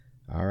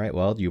right,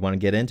 well, do you want to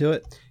get into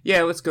it?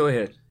 Yeah, let's go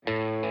ahead.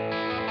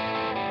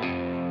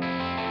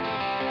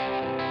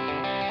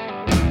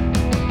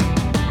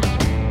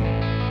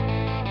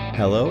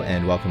 Hello,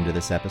 and welcome to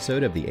this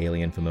episode of the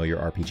Alien Familiar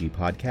RPG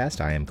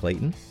podcast. I am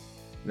Clayton.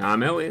 Now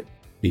I'm Elliot.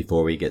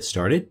 Before we get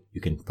started,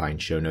 you can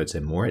find show notes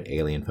and more at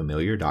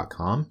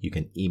alienfamiliar.com. You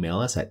can email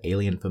us at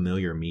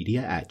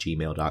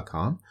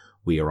alienfamiliarmedia@gmail.com.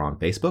 We are on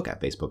Facebook at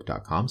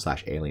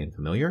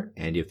facebook.com/alienfamiliar.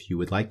 And if you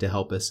would like to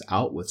help us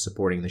out with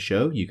supporting the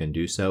show, you can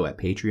do so at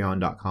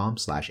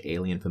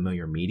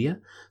patreon.com/alienfamiliarmedia.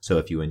 So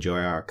if you enjoy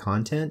our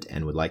content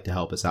and would like to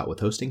help us out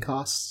with hosting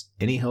costs,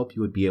 any help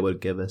you would be able to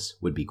give us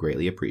would be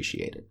greatly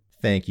appreciated.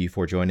 Thank you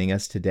for joining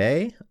us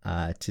today.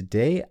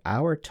 Today,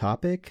 our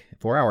topic,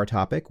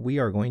 we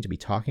are going to be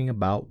talking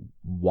about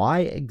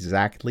why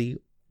exactly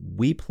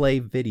we play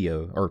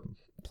video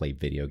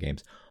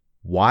games.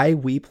 Why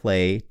we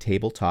play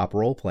tabletop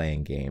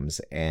role-playing games,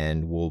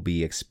 and we'll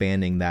be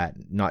expanding that,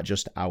 not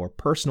just our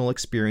personal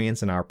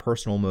experience and our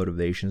personal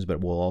motivations, but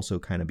we'll also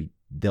kind of be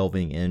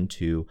delving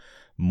into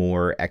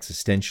more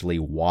existentially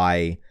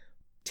why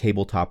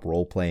tabletop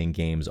role-playing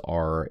games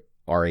are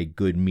a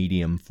good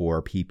medium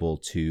for people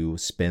to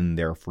spend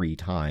their free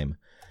time.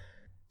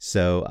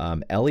 So,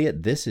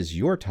 Elliot, this is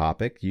your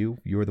topic. You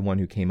were the one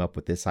who came up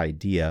with this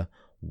idea.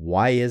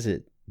 Why is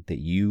it that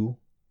you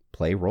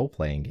play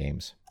role-playing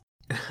games?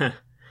 I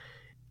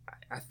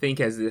think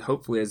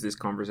hopefully as this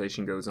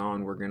conversation goes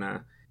on, we're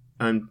gonna,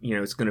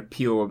 it's gonna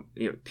peel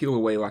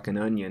away like an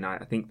onion.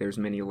 I think there's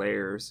many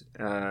layers,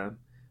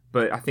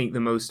 but I think the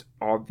most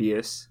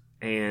obvious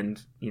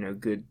and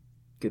good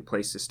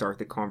place to start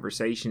the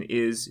conversation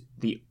is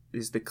the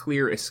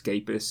clear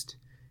escapist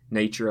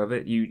nature of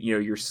it.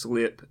 Your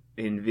slip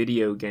in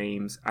video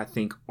games, I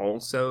think,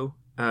 also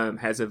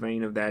has a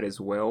vein of that as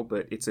well,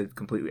 but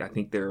I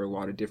think there are a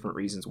lot of different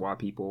reasons why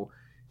people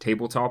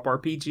tabletop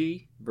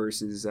RPG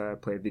versus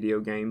play a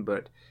video game.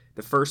 But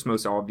the first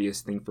most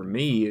obvious thing for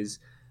me is,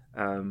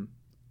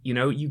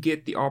 you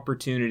get the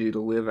opportunity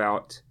to live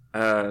out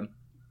and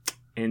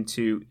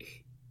to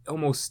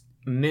almost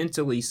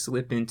mentally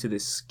slip into the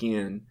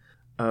skin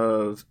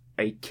of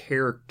a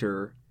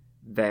character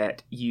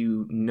that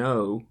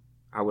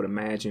I would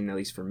imagine, at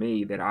least for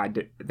me, that I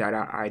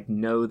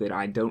know that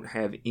I don't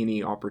have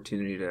any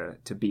opportunity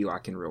to be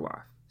like in real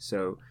life.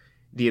 So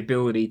the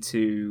ability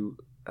to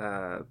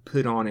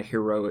put on a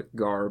heroic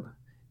garb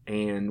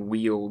and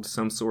wield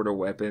some sort of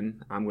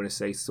weapon. I'm going to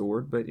say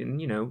sword, but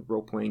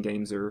role-playing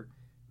games are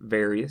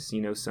various.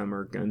 Some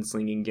are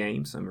gunslinging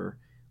games, some are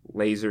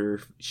laser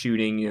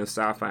shooting,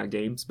 sci-fi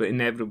games. But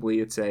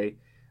inevitably, I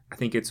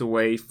think it's a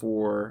way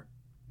for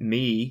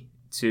me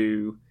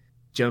to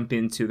jump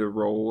into the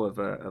role of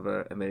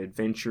an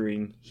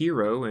adventuring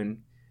hero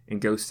and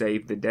go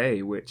save the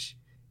day, which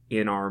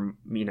in our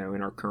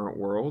current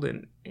world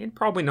and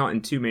probably not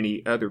in too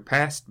many other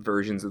past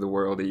versions of the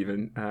world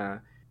even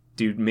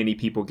do many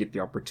people get the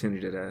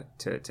opportunity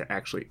to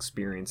actually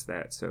experience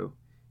that. So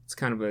it's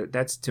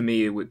that's to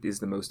me is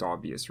the most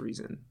obvious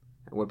reason.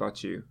 What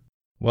about you?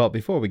 Well,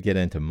 before we get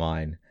into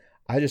mine,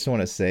 I just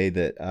want to say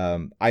that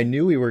I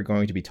knew we were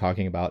going to be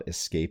talking about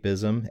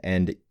escapism,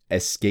 and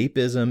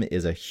escapism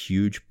is a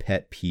huge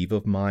pet peeve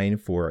of mine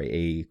for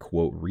a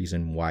quote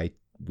reason why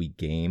we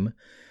game.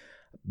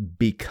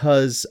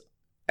 Because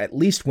at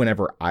least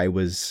whenever I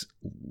was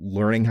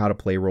learning how to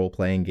play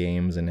role-playing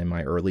games and in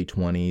my early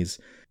 20s,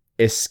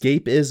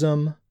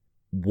 escapism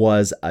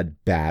was a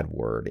bad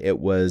word. It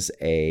was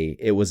a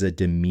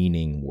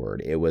demeaning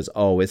word. It was,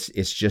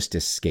 it's just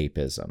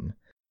escapism.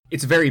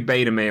 It's very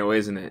beta male,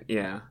 isn't it?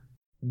 Yeah.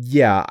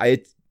 Yeah,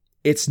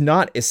 it's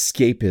not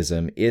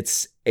escapism.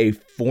 It's a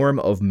form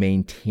of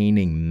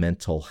maintaining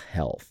mental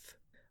health.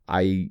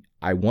 I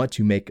want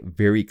to make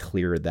very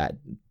clear that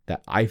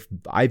I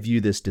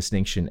view this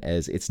distinction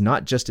as it's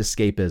not just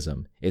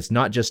escapism. It's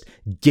not just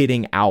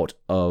getting out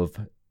of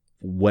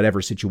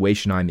whatever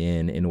situation I'm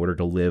in order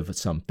to live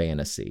some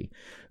fantasy.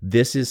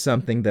 This is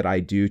something that I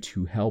do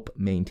to help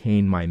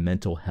maintain my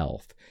mental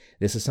health.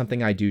 This is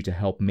something I do to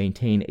help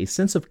maintain a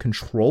sense of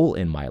control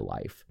in my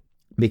life.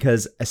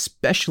 Because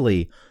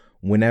especially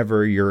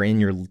whenever you're in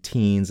your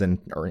teens and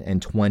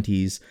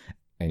 20s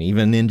and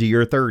even into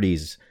your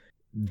 30s,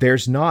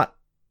 there's not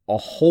a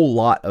whole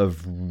lot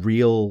of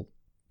real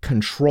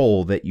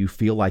control that you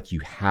feel like you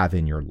have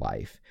in your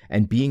life.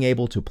 And being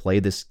able to play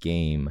this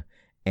game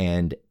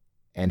and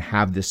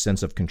have this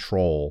sense of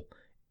control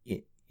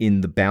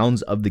in the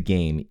bounds of the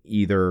game,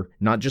 either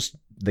not just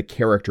the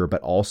character,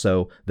 but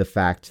also the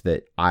fact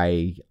that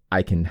I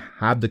can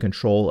have the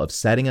control of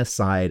setting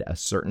aside a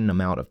certain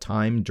amount of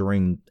time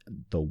during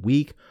the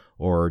week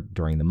or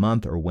during the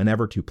month or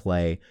whenever to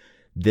play.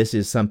 This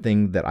is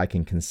something that I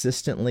can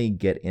consistently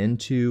get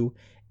into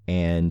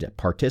and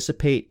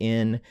participate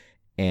in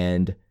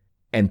and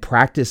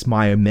practice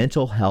my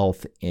mental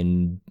health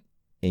in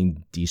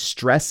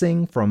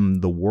de-stressing from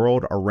the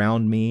world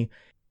around me.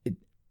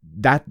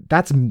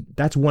 That's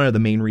one of the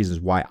main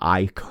reasons why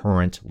I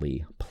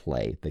currently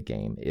play the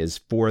game, is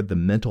for the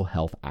mental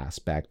health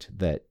aspect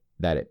that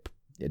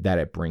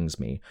it brings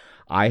me.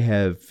 I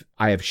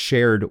have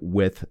shared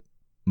with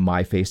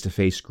my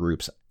face-to-face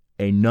groups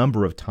a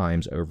number of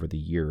times over the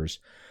years.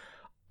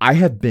 I've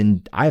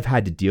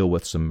had to deal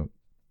with some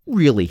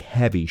really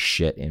heavy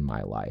shit in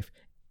my life.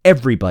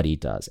 Everybody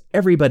does.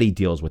 Everybody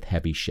deals with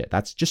heavy shit.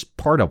 That's just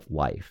part of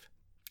life.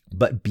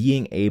 But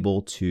being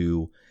able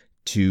to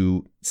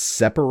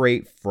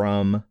separate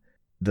from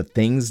the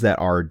things that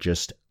are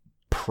just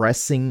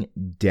pressing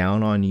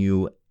down on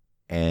you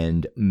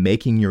and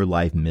making your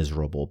life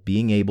miserable,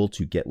 being able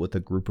to get with a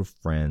group of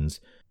friends,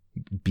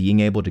 being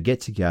able to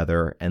get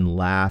together and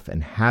laugh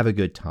and have a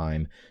good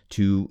time,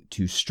 to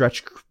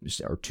stretch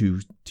or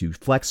to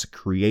flex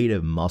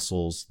creative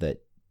muscles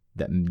that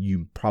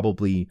you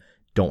probably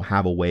don't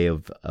have a way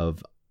of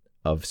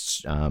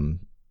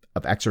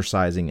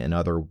exercising in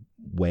other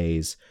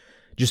ways.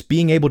 Just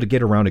being able to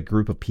get around a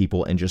group of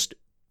people and just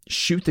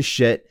shoot the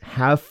shit,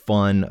 have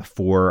fun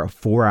for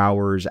 4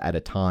 hours at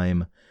a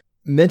time.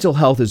 Mental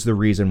health is the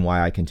reason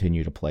why I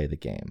continue to play the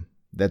game.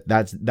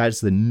 That's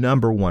the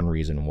number one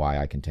reason why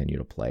I continue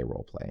to play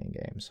role-playing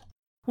games.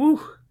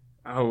 Whew.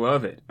 I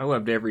love it. I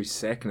loved every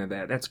second of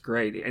that. That's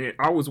great. And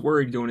I was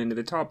worried going into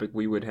the topic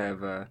we would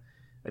have a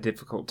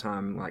difficult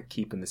time like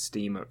keeping the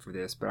steam up for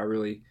this, but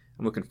I'm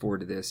looking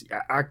forward to this.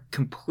 I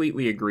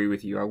completely agree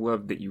with you. I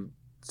love that you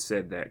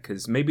said that,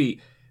 because maybe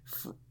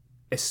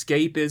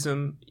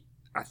escapism,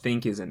 I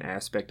think, is an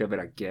aspect of it,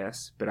 I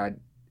guess, but I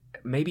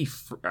maybe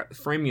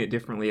framing it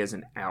differently as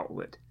an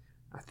outlet.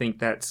 I think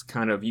that's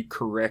kind of you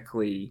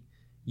correctly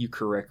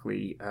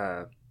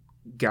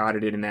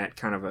guided it in that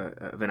kind of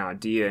an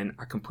idea, and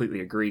I completely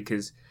agree,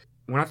 because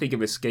when I think of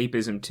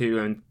escapism too,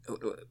 and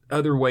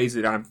other ways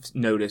that I've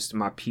noticed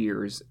my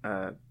peers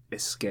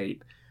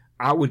escape,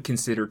 I would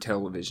consider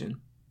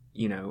television,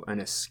 an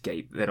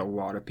escape that a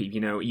lot of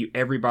people,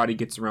 everybody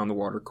gets around the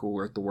water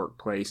cooler at the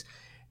workplace,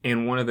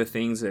 and one of the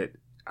things that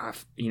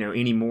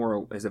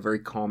anymore is a very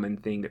common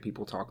thing that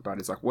people talk about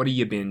is like, what are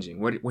you binging?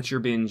 What's your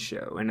binge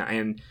show? And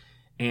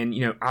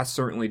I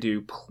certainly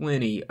do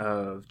plenty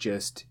of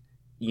just,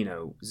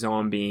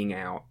 zombieing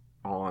out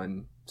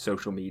on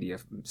social media,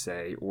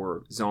 say,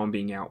 or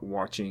zombieing out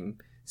watching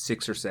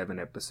 6 or 7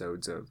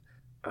 episodes of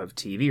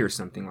TV or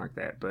something like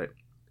that. But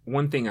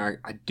one thing I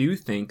do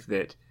think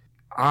that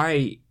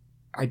I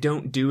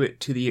don't do it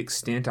to the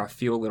extent I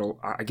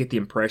get the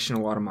impression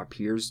a lot of my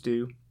peers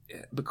do,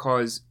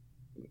 because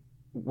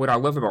what I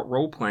love about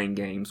role-playing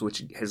games,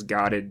 which has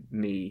guided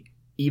me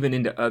even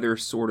into other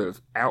sort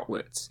of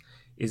outlets,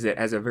 is that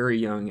as a very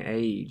young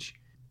age,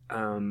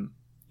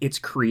 it's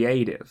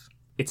creative,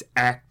 it's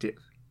active.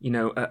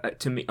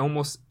 To me,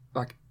 almost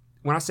like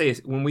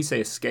when we say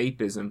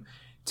escapism,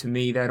 to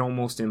me that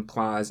almost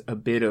implies a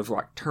bit of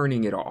like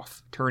turning it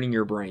off, turning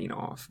your brain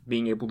off,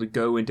 being able to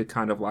go into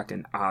kind of like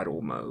an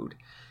idle mode,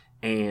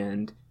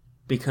 and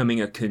becoming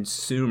a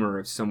consumer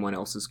of someone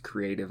else's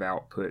creative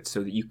output,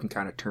 so that you can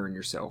kind of turn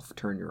yourself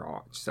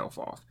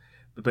off.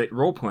 But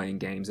role-playing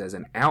games as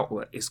an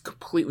outlet is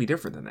completely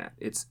different than that.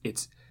 It's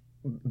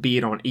be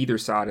it on either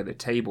side of the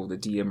table, the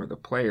DM or the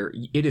player,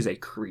 it is a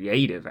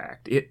creative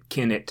act. It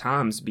can at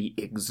times be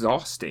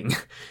exhausting,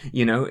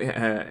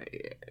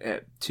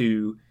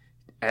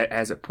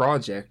 as a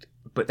project.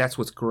 But that's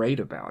what's great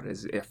about it,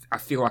 is if I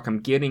feel like I'm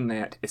getting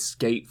that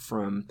escape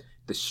from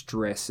the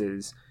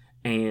stresses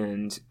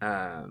and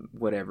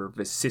whatever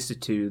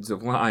vicissitudes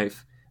of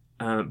life,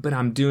 but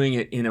I'm doing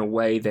it in a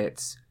way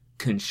that's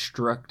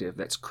constructive,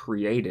 that's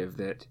creative,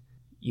 that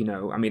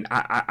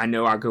I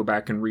know I go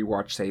back and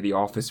rewatch, say, The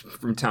Office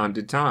from time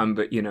to time,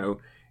 but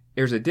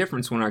there's a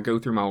difference when I go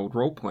through my old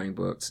role-playing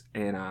books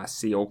and I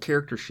see old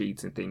character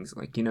sheets and things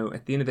like,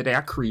 at the end of the day,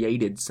 I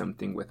created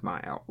something with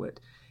my outlet,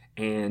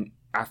 and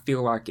I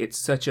feel like it's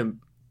such a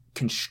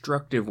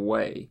constructive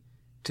way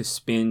to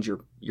spend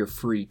your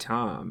free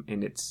time,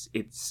 and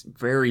it's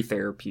very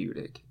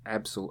therapeutic.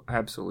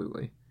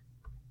 Absolutely.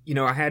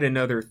 I had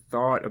another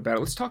thought about it.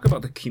 Let's talk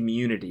about the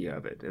community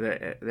of it.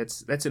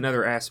 That's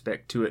another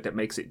aspect to it that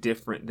makes it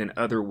different than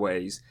other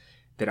ways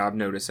that I've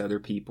noticed other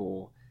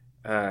people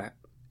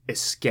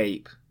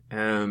escape.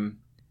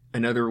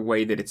 Another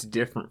way that it's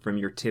different from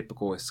your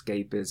typical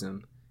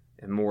escapism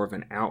and more of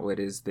an outlet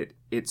is that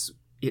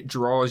it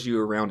draws you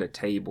around a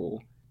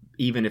table,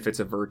 even if it's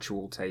a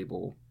virtual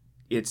table.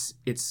 It's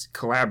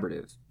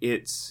collaborative.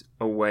 It's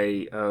a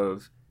way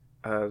of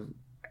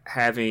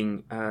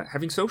having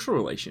social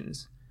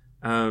relations.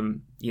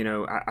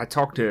 I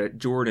talked to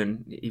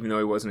Jordan, even though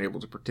he wasn't able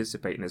to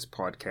participate in this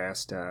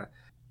podcast.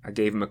 I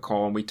gave him a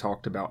call and we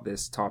talked about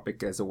this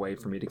topic as a way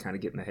for me to kind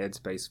of get in the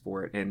headspace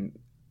for it. And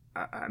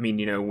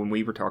when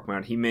we were talking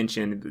about it, he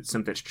mentioned that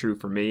something that's true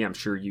for me, I'm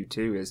sure you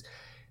too, is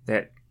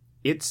that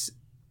it's,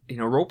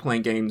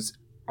 role-playing games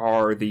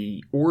are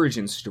the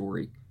origin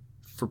story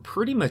for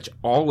pretty much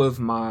all of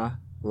my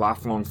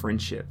lifelong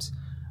friendships.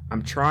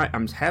 I'm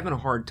having a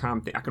hard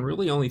time. I can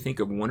really only think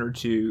of 1 or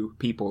 2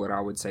 people that I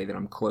would say that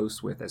I'm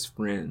close with as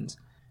friends,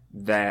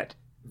 that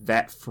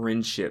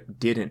friendship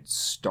didn't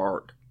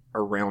start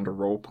around a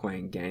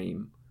role-playing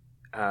game.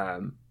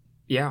 And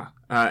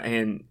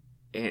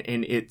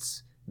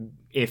it's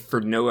if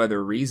for no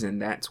other reason,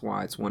 that's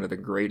why it's one of the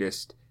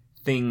greatest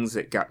things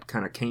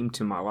that came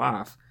to my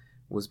life,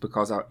 was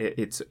because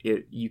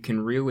you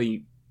can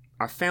really,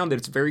 I found that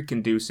it's very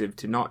conducive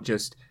to not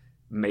just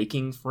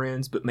making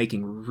friends, but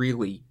making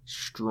really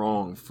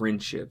strong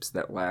friendships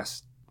that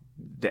last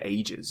the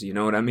ages. You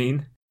know what I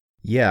mean?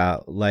 Yeah,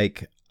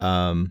 like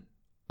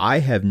I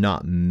have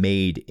not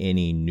made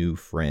any new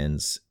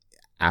friends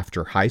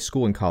after high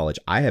school and college.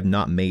 I have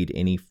not made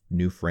any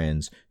new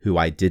friends who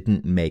I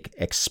didn't make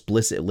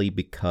explicitly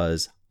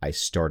because I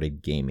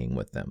started gaming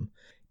with them.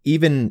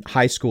 Even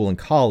high school and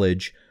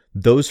college,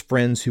 those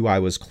friends who I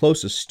was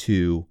closest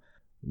to,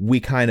 we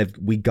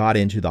got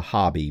into the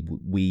hobby.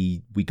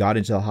 We got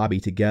into the hobby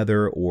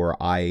together, or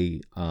I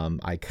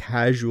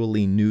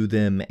casually knew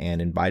them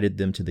and invited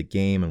them to the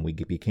game, and we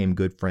became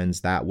good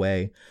friends that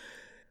way.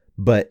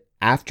 But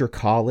after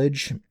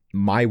college,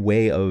 my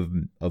way of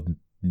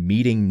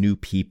meeting new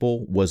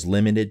people was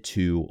limited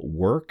to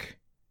work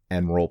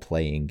and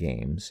role-playing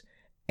games.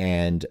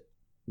 And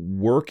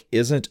work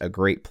isn't a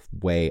great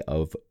way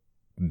of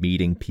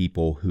meeting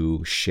people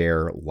who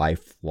share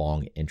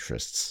lifelong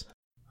interests.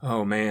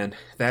 Oh man,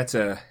 that's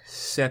a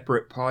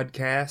separate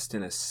podcast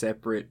and a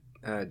separate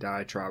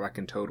diatribe I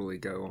can totally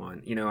go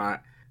on. You know,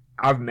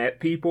 I've met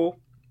people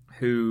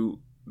who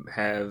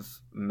have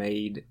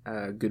made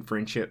good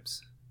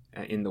friendships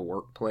in the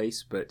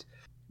workplace, but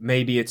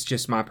maybe it's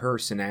just my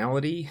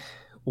personality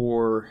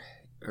or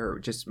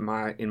just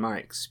in my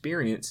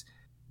experience,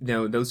 you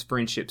know, those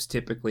friendships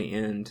typically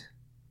end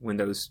when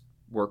those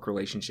work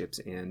relationships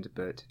end.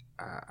 But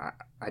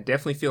I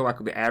definitely feel like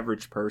the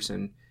average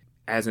person,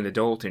 as an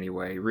adult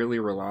anyway, really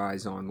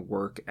relies on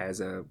work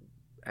as a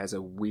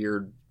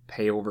weird,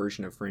 pale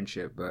version of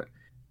friendship. But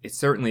it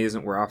certainly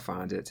isn't where I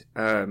find it.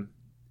 As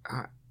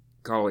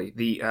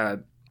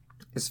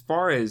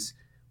far as,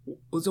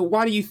 so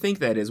why do you think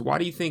that is? Why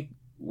do you think,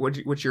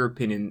 what's your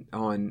opinion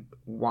on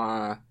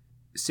why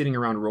sitting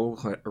around a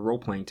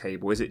role-playing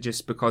table? Is it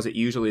just because it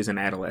usually is an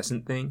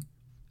adolescent thing?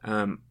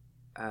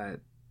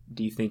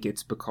 Do you think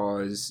it's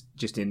because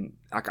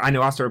I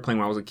know I started playing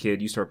when I was a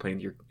kid. You started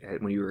playing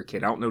when you were a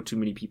kid. I don't know too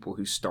many people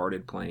who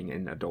started playing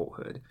in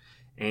adulthood.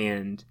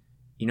 And,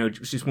 you know,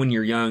 just when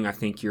you're young, I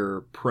think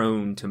you're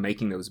prone to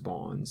making those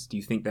bonds. Do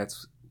you think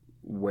that's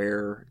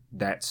where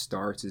that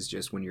starts, is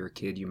just when you're a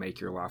kid, you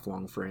make your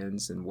lifelong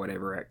friends, and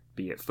whatever,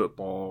 be it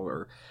football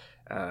or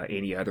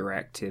any other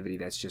activity,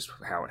 that's just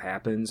how it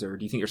happens? Or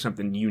do you think there's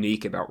something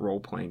unique about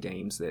role-playing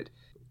games that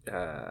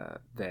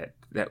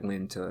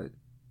lend to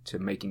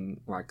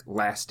making like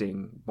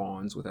lasting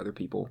bonds with other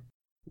people?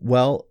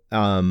 Well,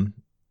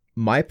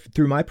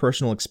 through my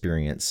personal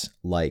experience,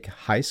 like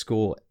high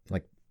school,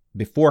 like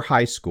before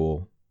high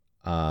school,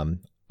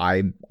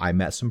 I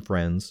met some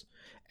friends,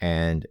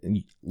 and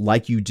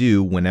like you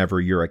do whenever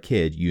you're a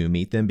kid, you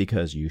meet them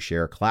because you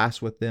share a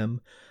class with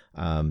them.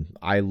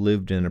 I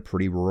lived in a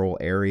pretty rural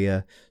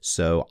area,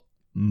 so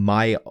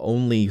my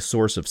only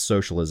source of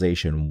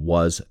socialization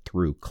was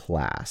through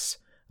class,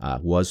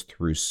 was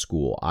through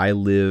school. I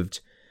lived,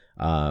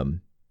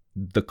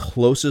 the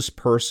closest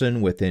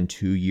person within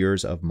 2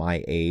 years of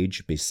my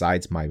age,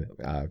 besides my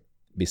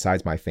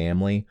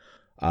family,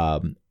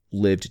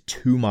 lived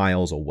 2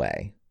 miles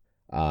away.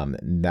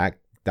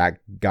 That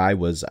guy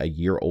was a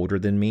year older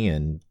than me,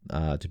 and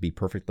to be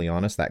perfectly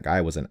honest, that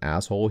guy was an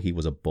asshole. He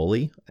was a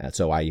bully,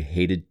 so I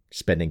hated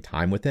spending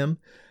time with him.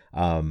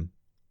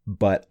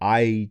 But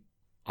I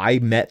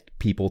met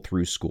people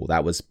through school.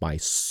 That was my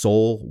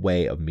sole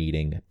way of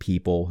meeting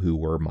people who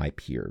were my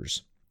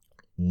peers.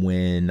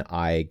 When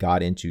I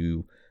got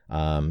into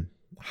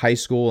high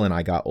school and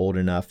I got old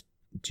enough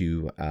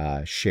to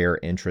share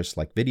interests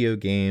like video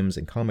games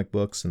and comic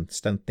books and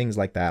things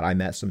like that, I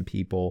met some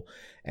people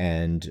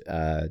and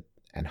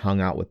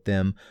hung out with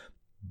them.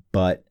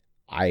 But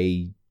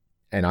I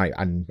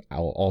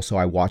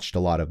watched a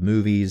lot of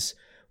movies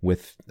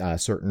with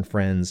certain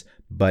friends,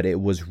 but it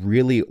was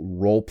really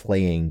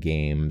role-playing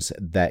games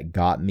that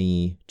got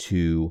me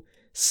to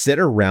sit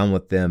around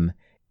with them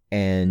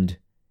and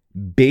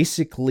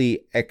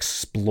basically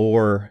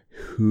explore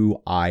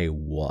who I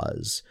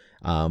was,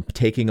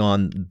 taking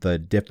on the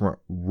different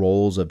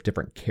roles of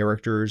different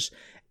characters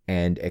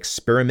and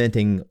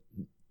experimenting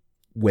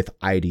with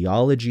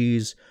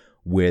ideologies,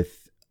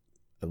 with,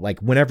 like,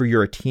 whenever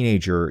you're a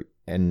teenager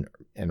and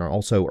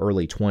also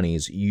early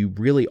 20s, you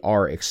really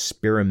are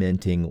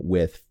experimenting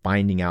with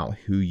finding out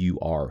who you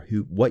are,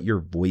 what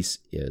your voice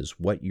is,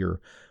 what your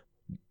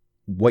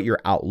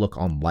outlook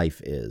on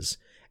life is.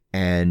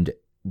 And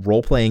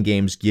role-playing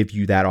games give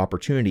you that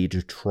opportunity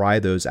to try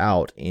those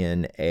out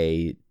in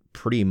a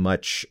pretty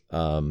much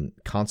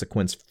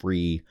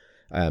consequence-free,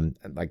 I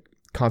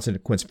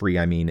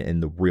mean in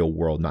the real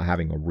world, not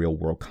having a real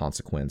world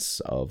consequence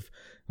of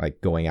like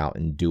going out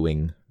and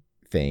doing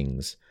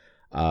things.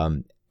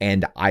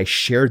 And I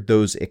shared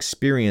those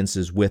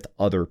experiences with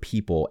other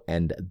people,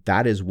 and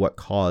that is what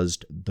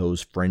caused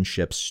those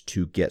friendships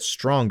to get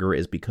stronger,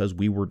 is because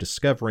we were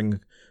discovering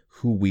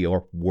who we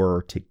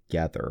were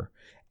together.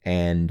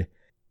 And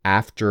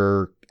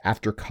after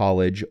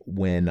college,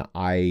 when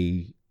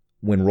I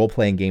when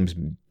role-playing games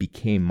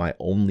became my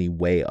only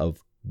way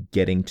of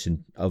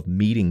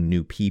meeting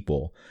new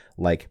people,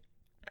 like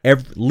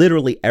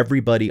literally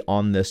everybody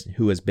on this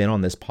who has been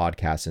on this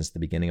podcast since the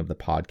beginning of the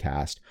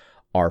podcast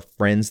are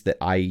friends that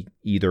I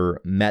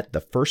either met the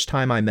first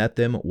time I met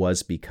them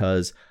was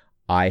because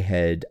I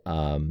had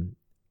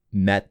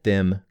met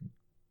them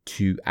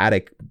at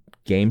a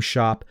game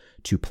shop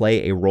to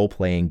play a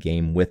role-playing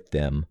game with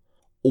them,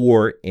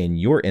 or in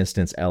your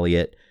instance,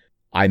 Elliot,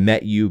 I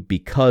met you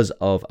because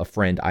of a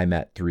friend I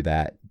met through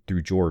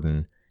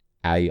Jordan.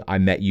 I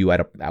met you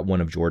at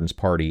one of Jordan's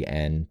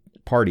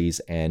parties,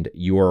 and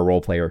you are a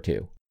role player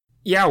too.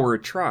 Yeah, we're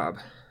a tribe.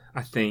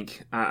 I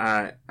think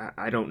I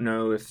don't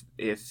know if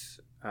it's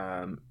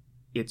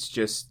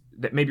just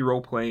that maybe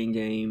role playing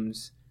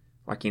games,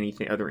 like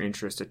anything other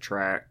interests,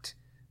 attract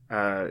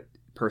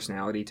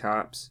personality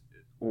types.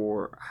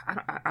 Or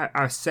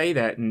I say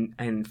that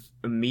and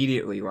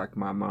immediately, like,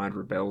 my mind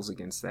rebels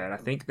against that. I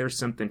think there's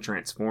something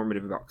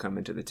transformative about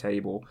coming to the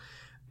table.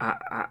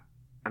 I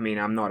mean,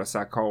 I'm not a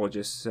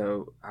psychologist,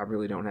 so I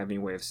really don't have any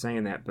way of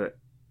saying that, but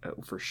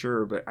for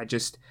sure. But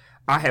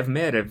I have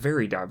met a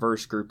very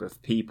diverse group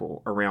of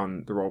people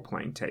around the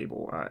role-playing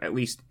table. At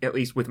least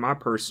with my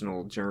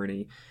personal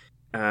journey,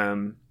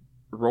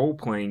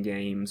 role-playing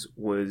games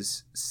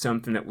was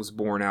something that was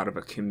born out of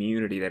a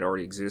community that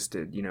already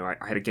existed. You know, I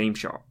had a game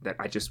shop that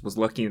I just was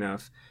lucky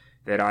enough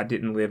that I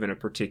didn't live in a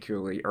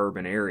particularly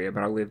urban area,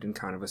 but I lived in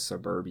kind of a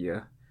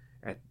suburbia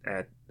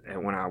at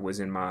when I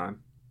was in my,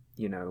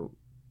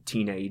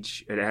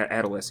 teenage,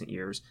 adolescent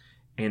years,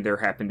 and there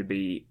happened to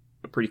be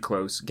a pretty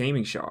close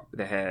gaming shop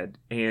that had,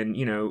 and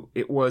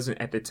it wasn't,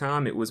 at the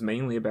time, it was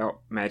mainly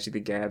about Magic the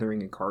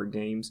Gathering and card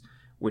games,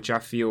 which I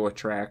feel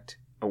attract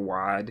a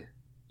wide,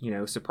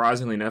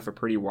 surprisingly enough, a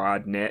pretty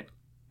wide net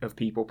of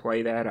people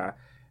play that.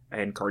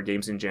 And card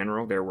games in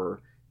general. There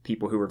were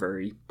people who were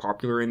very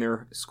popular in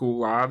their school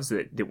lives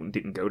that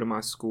didn't go to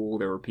my school.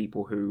 There were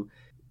people who,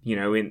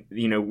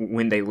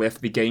 when they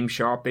left the game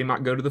shop, they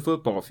might go to the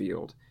football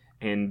field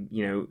and,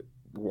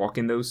 walk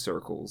in those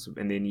circles.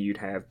 And then you'd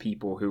have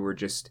people who were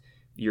just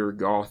your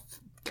goth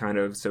kind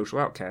of social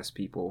outcast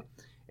people.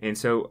 And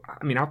so,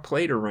 I mean, I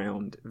played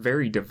around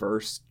very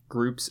diverse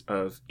groups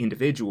of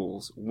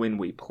individuals when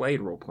we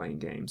played role-playing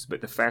games.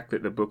 But the fact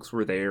that the books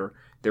were there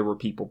were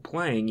people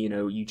playing,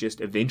 you just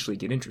eventually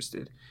get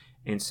interested.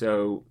 And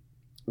so,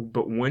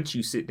 but once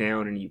you sit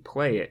down and you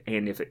play it,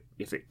 and if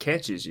it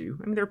catches you,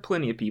 I mean, there are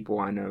plenty of people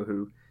I know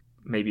who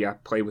maybe I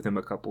played with them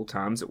a couple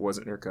times, it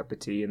wasn't their cup of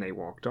tea, and they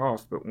walked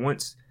off. But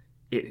once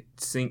it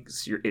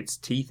sinks its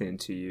teeth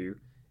into you,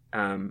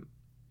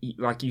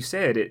 like you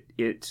said,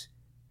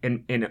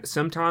 and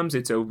sometimes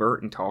it's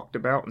overt and talked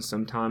about, and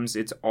sometimes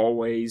it's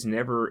always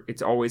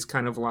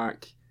kind of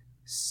like,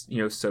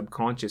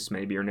 subconscious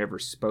maybe, or never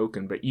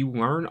spoken. But you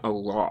learn a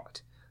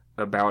lot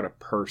about a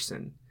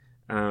person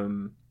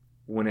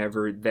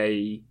whenever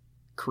they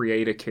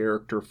create a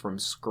character from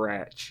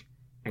scratch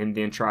and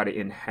then try to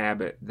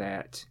inhabit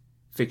that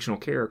fictional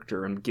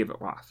character and give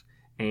it life.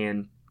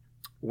 And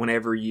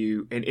whenever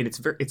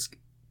it's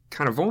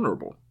kind of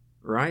vulnerable,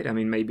 right? I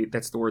mean, maybe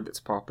that's the word that's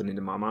popping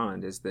into my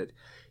mind, is that,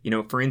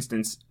 for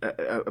instance,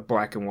 a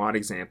black and white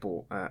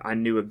example, I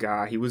knew a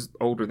guy, he was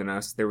older than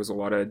us. There was a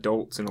lot of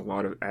adults and a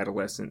lot of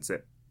adolescents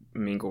that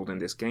mingled in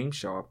this game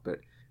shop, but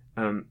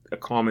a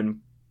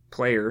common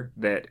player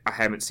that I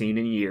haven't seen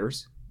in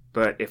years,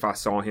 but if I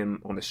saw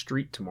him on the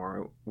street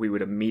tomorrow, we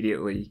would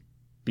immediately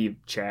be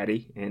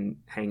chatty and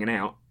hanging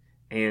out.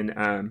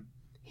 And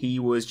he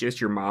was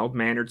just your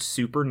mild-mannered,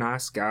 super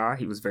nice guy.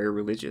 He was very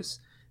religious,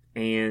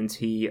 and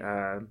he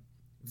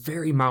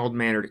very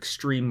mild-mannered,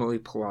 extremely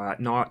polite,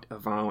 not a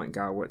violent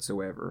guy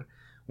whatsoever.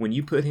 When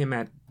you put him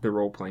at the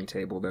role-playing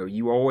table, though,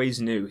 you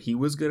always knew he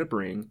was going to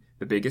bring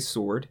the biggest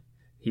sword,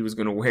 he was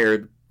going to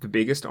wear the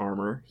biggest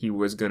armor, he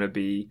was going to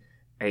be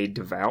a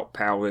devout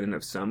paladin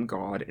of some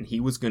god, and he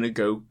was going to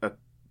go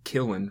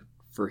killing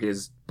for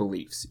his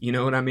beliefs. You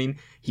know what I mean?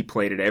 He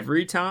played it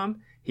every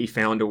time. He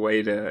found a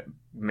way to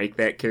make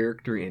that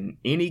character in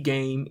any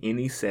game,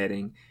 any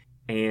setting,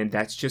 and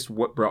that's just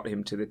what brought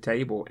him to the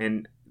table.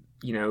 And,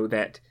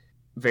 that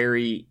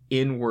very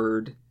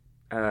inward,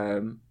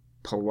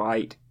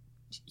 polite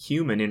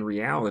human in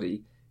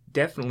reality,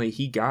 definitely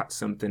he got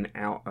something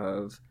out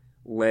of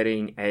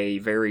letting a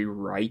very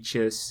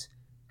righteous,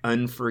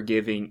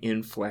 unforgiving,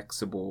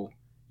 inflexible,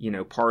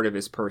 part of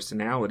his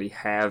personality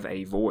have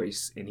a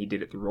voice, and he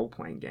did it through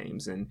role-playing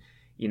games. And,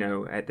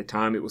 at the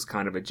time it was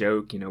kind of a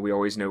joke, we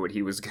always know what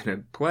he was going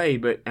to play,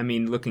 but, I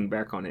mean, looking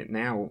back on it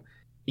now,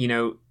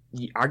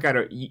 I got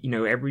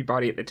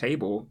everybody at the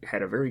table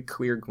had a very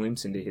clear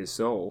glimpse into his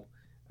soul,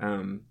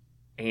 and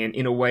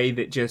in a way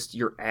that just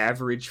your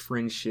average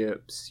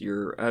friendships,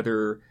 your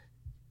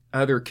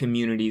other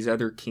communities,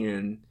 other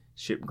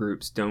kinship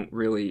groups don't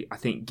really, I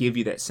think, give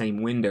you that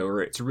same window,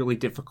 or it's really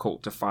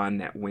difficult to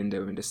find that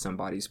window into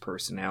somebody's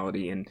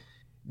personality. And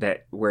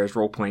that, whereas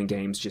role-playing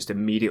games just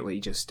immediately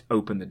just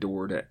open the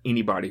door to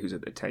anybody who's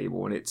at the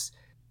table,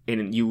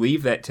 and you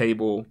leave that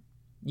table,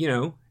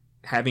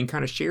 having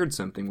kind of shared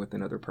something with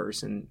another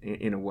person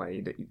in a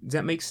way. Does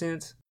that make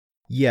sense?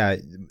 Yeah,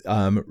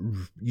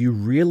 you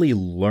really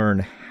learn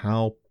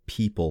how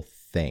people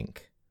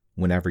think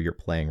whenever you're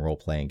playing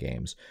role-playing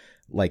games.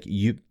 Like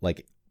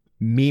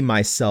me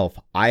myself,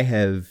 I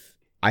have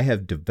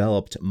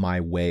developed my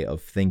way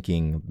of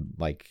thinking,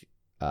 like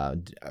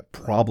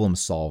problem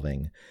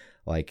solving.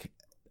 Like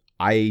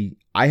I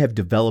have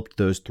developed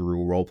those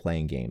through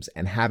role-playing games,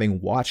 and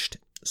having watched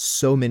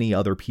so many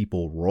other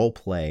people role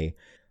play,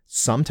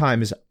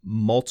 sometimes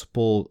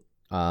multiple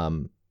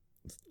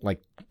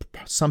like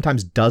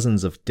sometimes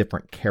dozens of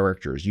different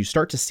characters, you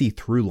start to see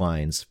through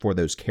lines for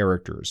those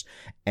characters,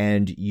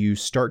 and you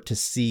start to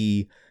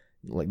see,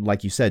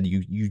 like you said,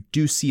 you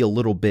do see a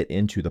little bit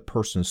into the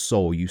person's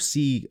soul. You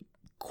see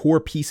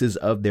core pieces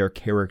of their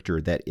character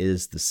that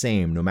is the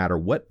same no matter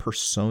what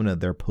persona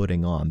they're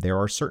putting on. There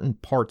are certain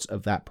parts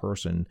of that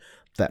person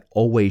that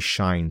always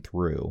shine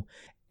through,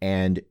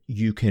 and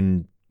you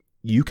can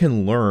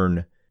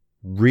learn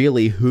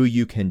really who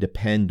you can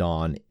depend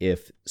on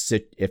if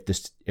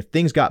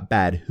things got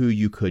bad, who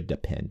you could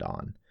depend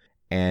on.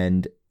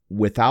 And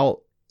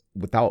without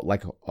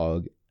like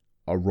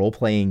a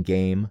role-playing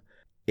game,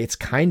 it's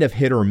kind of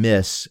hit or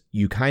miss.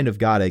 You kind of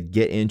got to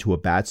get into a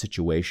bad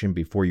situation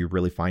before you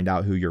really find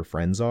out who your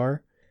friends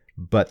are.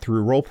 But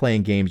through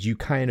role-playing games, you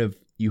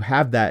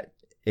have that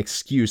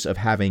excuse of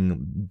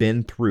having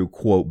been through,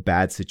 quote,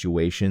 bad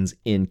situations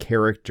in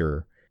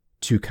character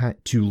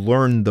to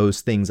learn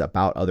those things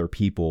about other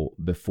people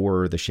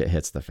before the shit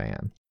hits the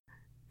fan.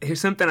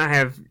 Here's something I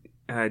have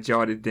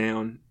jotted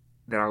down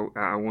that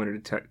I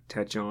wanted to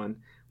touch on.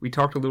 We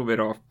talked a little bit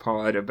off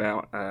pod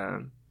about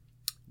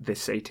the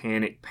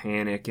satanic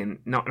panic, and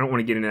I don't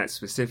want to get into that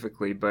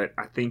specifically, but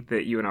I think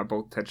that you and I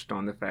both touched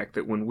on the fact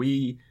that when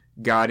we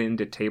got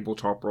into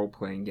tabletop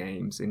role-playing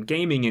games and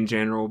gaming in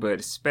general,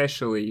 but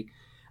especially,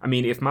 I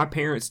mean, if my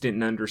parents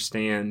didn't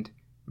understand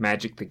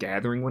Magic the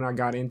Gathering when I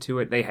got into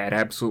it, they had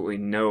absolutely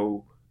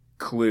no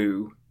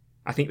clue.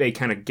 I think they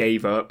kind of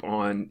gave up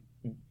on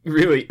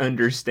really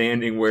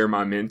understanding where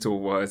my mental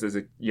was as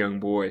a young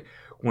boy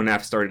when I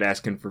started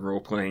asking for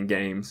role-playing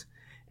games.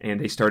 And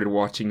they started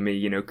watching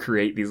me,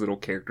 create these little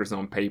characters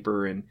on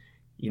paper and,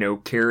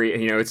 carry,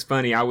 it's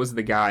funny, I was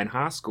the guy in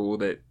high school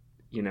that,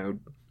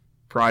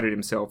 prided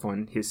himself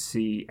on his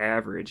C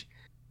average.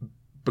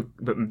 But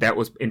that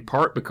was in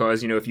part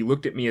because, if you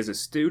looked at me as a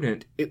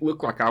student, it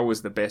looked like I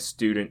was the best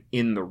student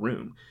in the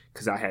room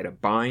because I had a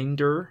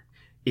binder.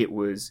 It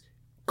was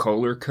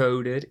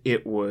color-coded.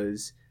 It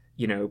was,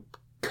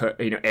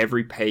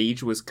 every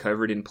page was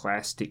covered in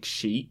plastic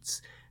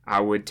sheets. I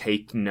would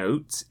take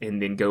notes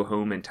and then go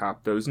home and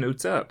top those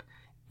notes up.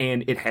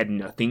 And it had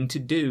nothing to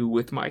do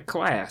with my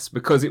class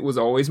because it was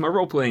always my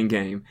role-playing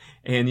game.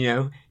 And,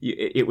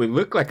 it would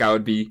look like I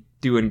would be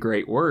doing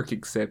great work,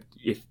 except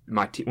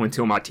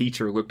until my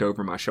teacher looked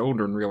over my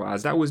shoulder and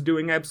realized I was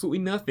doing absolutely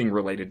nothing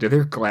related to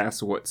their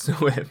class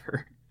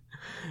whatsoever.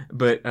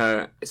 But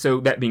so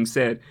that being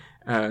said,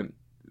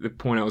 the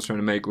point I was trying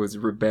to make was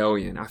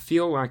rebellion. I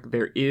feel like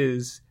there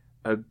is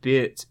a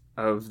bit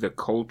of the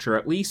culture,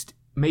 at least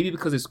maybe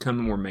because it's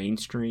becoming more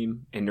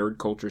mainstream and nerd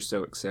culture is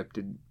so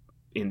accepted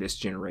in this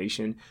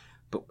generation.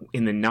 But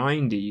in the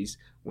 90s,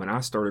 when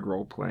I started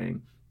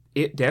role-playing,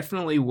 it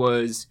definitely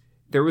was,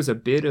 there was a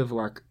bit of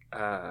like,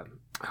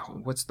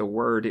 what's the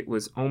word? It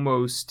was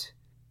almost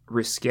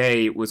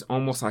risque. It was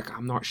almost like,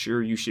 I'm not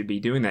sure you should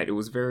be doing that. It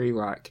was very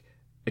like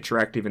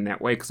attractive in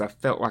that way because I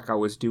felt like I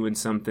was doing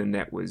something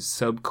that was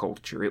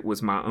subculture. It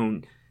was my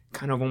own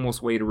kind of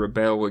almost way to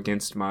rebel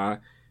against my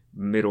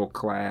middle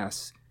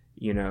class,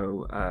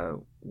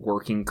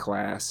 working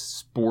class,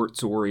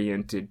 sports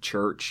oriented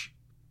church,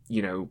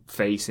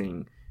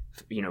 facing,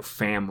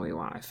 family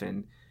life.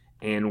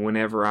 And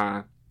whenever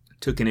I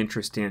took an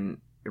interest in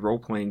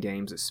role-playing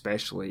games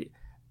especially,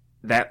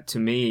 that to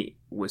me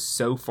was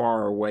so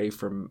far away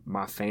from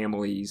my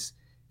family's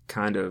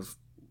kind of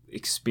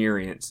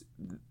experience.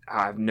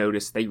 I've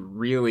noticed they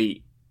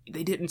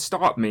didn't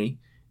stop me,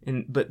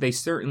 but they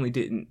certainly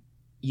didn't,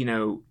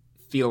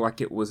 feel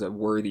like it was a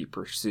worthy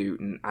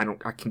pursuit. And I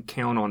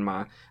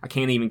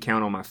can't even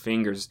count on my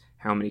fingers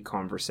how many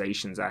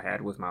conversations I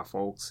had with my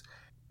folks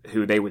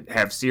who they would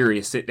have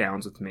serious sit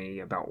downs with me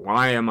about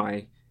why am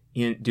I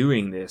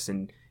doing this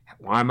and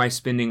why am I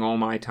spending all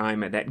my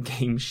time at that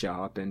game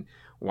shop and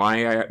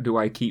why do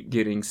I keep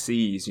getting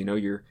C's,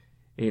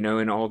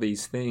 and all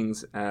these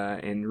things,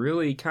 and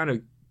really kind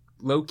of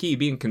low key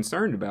being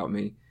concerned about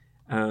me.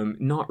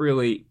 Not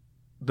really,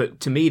 but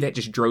to me that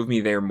just drove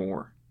me there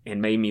more and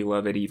made me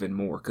love it even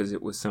more because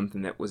it was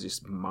something that was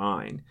just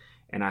mine.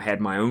 And I had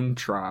my own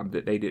tribe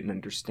that they didn't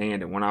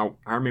understand. And when I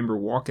remember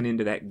walking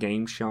into that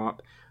game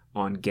shop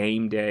on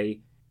game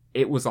day,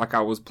 it was like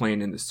I was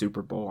playing in the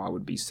Super Bowl. I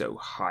would be so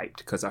hyped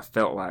because I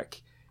felt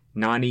like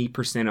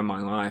 90% of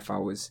my life I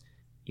was,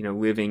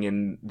 living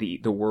in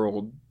the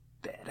world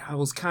that I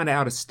was kind of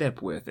out of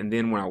step with. And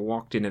then when I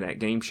walked into that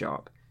game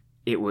shop,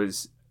 I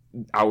was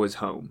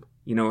home.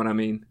 You know what I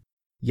mean?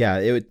 Yeah,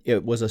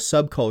 it was a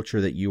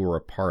subculture that you were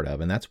a part of,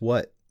 and that's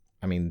what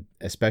I mean,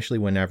 especially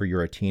whenever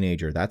you're a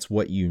teenager, that's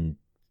what you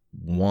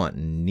want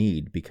and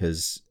need,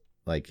 because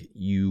like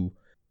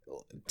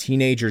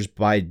teenagers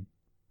by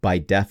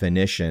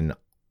definition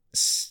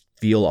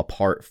feel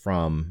apart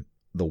from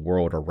the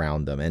world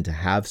around them, and to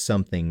have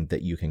something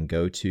that you can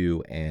go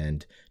to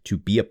and to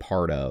be a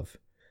part of.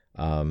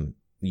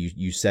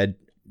 You said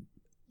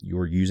you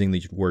were using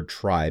the word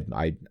tribe.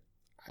 I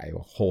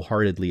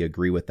wholeheartedly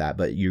agree with that,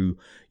 but you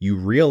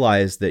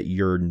realize that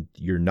you're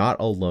not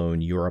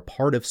alone. You're a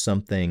part of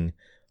something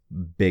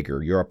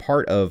bigger. You're a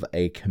part of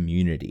a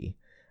community,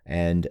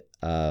 and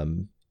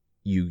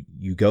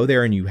you go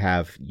there and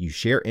you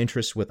share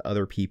interests with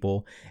other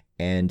people,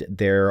 and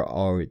there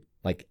are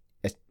like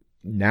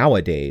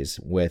nowadays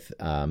with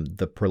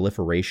the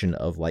proliferation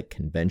of like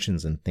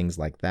conventions and things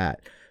like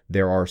that,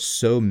 there are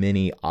so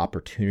many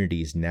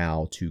opportunities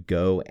now to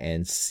go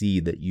and see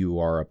that you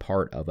are a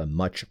part of a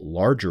much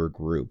larger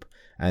group,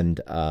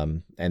 and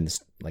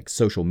like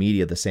social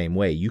media the same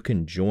way. You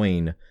can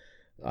join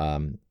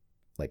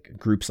like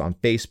groups on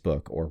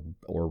Facebook or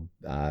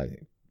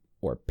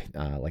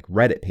like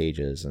Reddit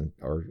pages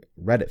or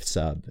Reddit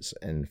subs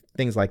and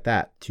things like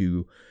that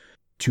to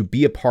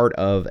be a part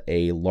of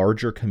a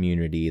larger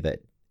community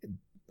that,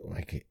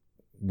 like,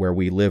 where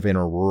we live in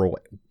rural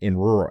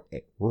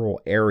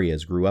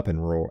areas, grew up in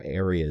rural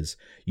areas,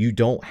 you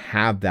don't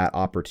have that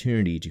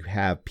opportunity to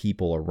have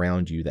people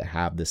around you that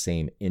have the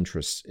same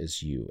interests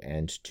as you,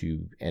 and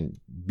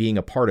being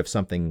a part of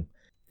something,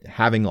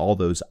 having all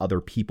those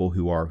other people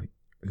who are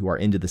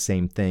into the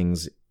same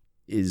things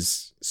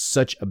is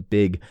such a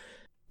big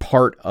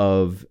part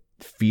of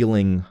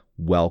feeling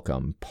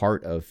welcome,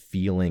 part of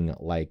feeling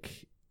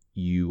like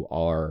you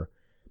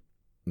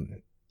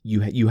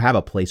have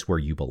a place where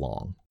you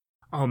belong.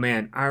 Oh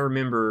man, I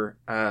remember.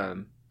 I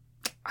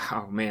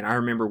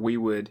remember we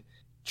would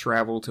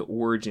travel to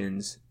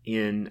Origins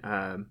in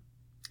the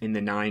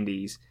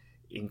 '90s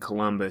in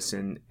Columbus,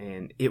 and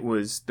it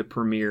was the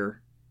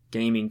premier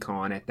gaming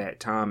con at that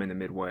time in the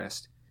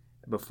Midwest.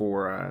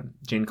 Before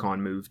Gen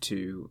Con moved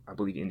to, I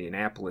believe,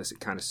 Indianapolis, it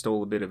kind of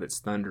stole a bit of its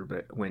thunder.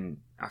 But when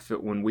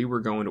we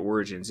were going to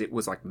Origins, it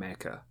was like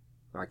Mecca.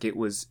 Like it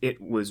was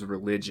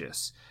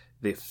religious.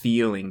 The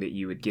feeling that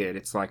you would get,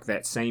 it's like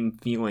that same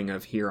feeling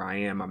of here I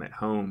am, I'm at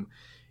home,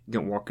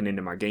 walking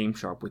into my game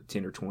shop with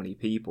 10 or 20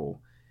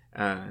 people,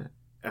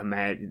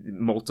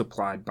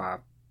 multiplied by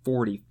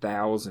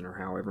 40,000 or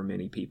however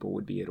many people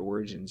would be at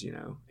Origins.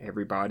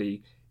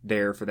 Everybody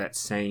there for that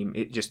same.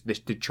 It just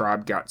the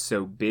tribe got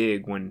so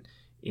big when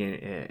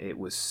it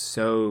was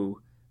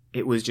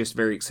just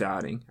very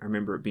exciting. I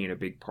remember it being a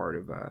big part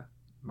of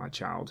my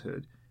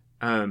childhood.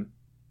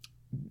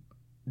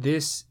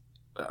 This.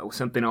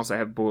 Something else I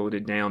have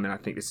bulleted down that I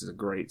think this is a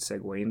great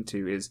segue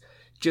into is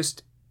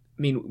just,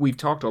 we've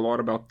talked a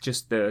lot about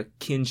just the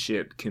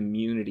kinship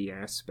community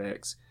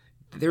aspects.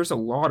 There's a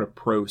lot of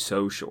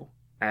pro-social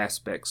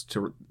aspects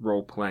to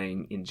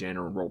role-playing in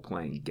general,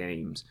 role-playing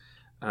games.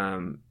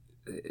 Are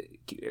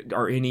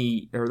there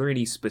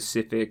any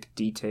specific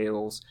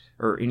details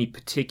or any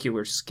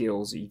particular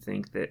skills that you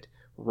think that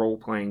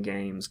role-playing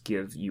games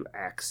give you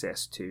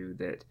access to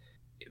that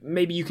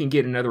maybe you can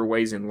get in other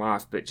ways in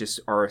life, but just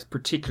are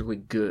particularly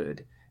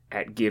good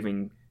at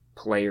giving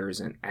players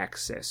an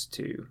access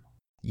to?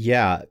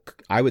 Yeah,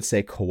 I would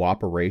say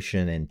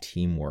cooperation and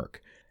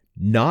teamwork.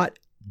 Not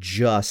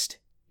just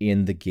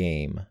in the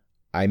game.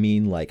 I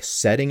mean, like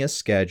setting a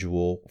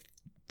schedule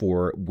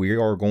for we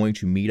are going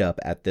to meet up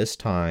at this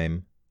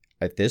time,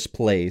 at this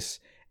place,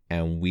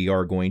 and we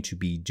are going to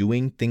be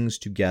doing things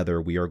together.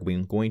 We are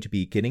going to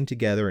be getting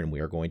together, and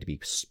we are going to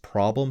be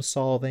problem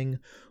solving.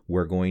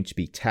 We're going to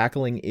be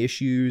tackling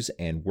issues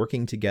and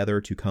working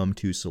together to come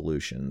to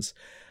solutions.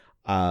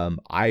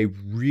 I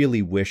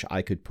really wish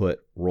I could put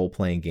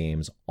role-playing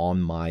games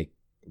on my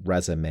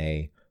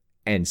resume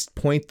and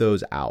point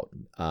those out.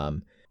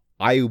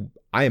 I've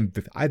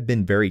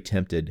been very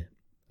tempted,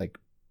 like,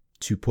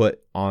 to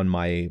put on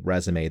my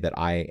resume that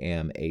I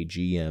am a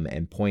GM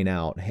and point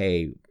out,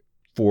 hey,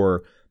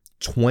 for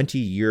 20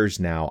 years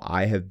now,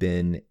 I have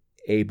been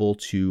able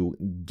to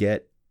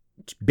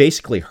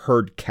basically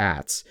herd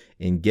cats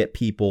and get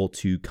people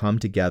to come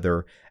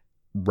together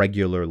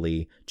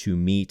regularly to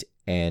meet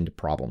and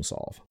problem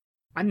solve.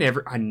 I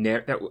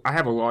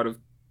have a lot of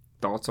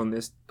thoughts on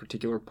this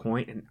particular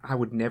point, and I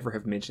would never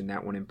have mentioned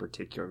that one in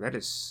particular. That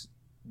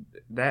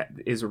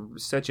is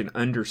such an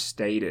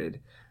understated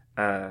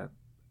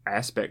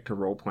aspect to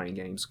role-playing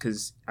games,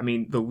 because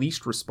the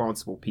least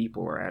responsible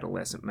people are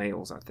adolescent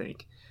males, I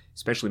think,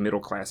 especially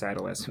middle-class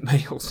adolescent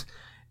males.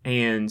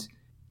 And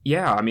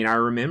yeah, I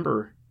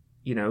remember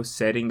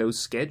setting those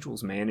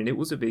schedules, man, and it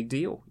was a big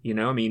deal.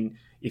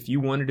 If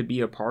you wanted to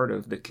be a part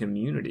of the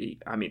community,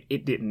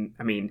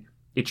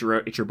 it's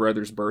your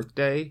brother's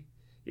birthday,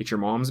 it's your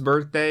mom's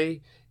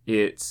birthday,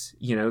 it's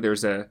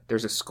there's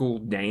a school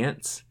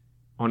dance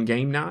on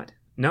game night.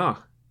 No,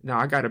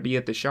 I got to be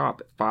at the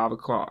shop at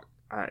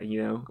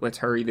 5:00. Let's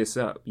hurry this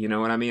up. You know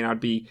what I mean? I'd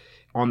be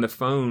on the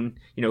phone.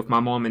 If my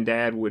mom and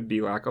dad would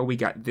be like, "Oh, we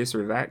got this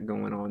or that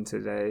going on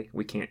today.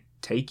 We can't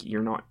take you.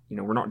 You're not.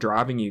 We're not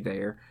driving you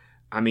there."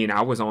 I mean,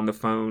 I was on the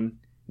phone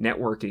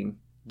networking,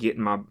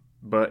 getting my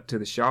butt to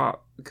the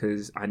shop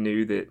because I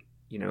knew that,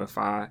 if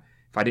I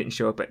didn't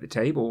show up at the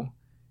table,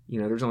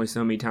 there's only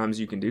so many times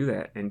you can do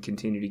that and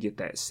continue to get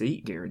that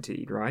seat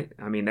guaranteed, right?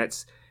 I mean,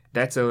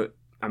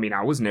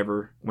 I was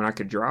never, when I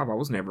could drive, I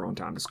was never on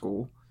time to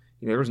school.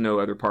 There was no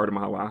other part of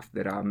my life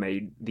that I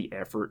made the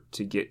effort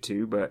to get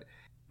to, but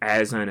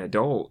as an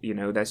adult,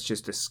 that's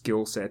just a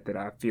skill set that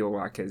I feel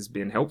like has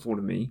been helpful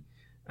to me.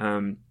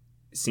 It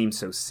seems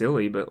so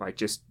silly, but like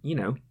just,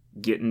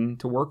 getting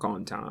to work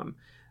on time,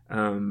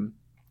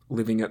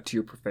 living up to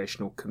your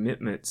professional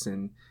commitments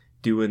and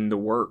doing the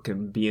work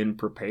and being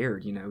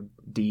prepared,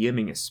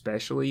 DMing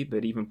especially,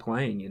 but even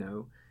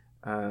playing,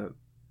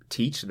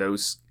 teach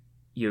those,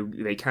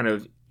 they kind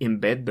of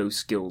embed those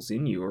skills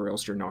in you, or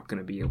else you're not going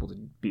to be able to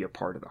be a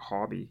part of the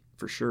hobby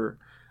for sure.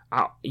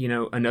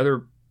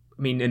 Another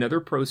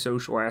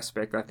pro-social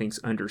aspect I think is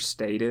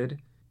understated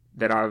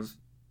that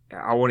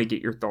I want to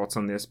get your thoughts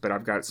on this, but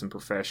I've got some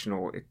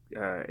professional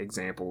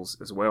examples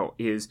as well,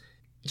 is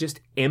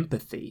just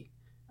empathy.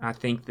 I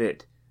think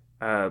that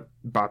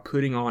by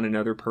putting on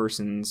another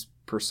person's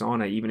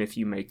persona, even if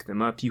you make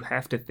them up, you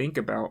have to think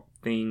about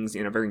things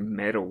in a very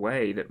meta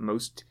way that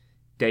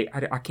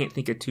I can't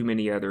think of too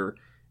many other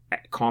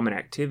common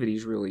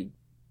activities really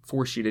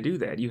force you to do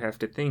that. You have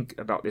to think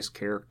about this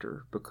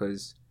character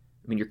because,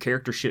 your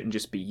character shouldn't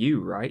just be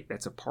you, right?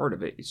 That's a part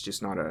of it. It's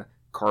just not a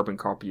carbon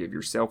copy of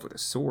yourself with a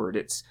sword.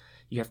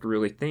 You have to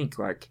really think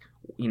like,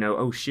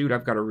 oh shoot,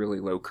 I've got a really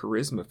low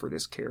charisma for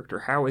this character.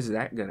 How is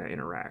that going to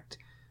interact?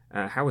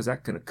 How is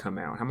that going to come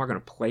out? How am I going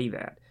to play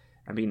that?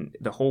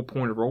 The whole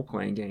point of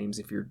role-playing games,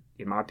 in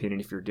my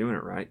opinion, if you're doing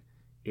it right,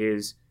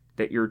 is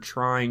that you're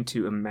trying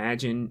to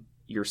imagine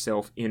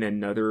yourself in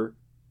another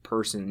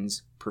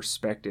person's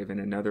perspective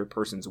and another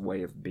person's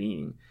way of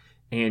being.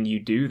 And you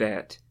do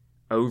that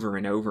over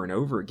and over and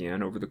over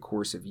again over the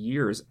course of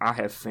years. I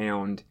have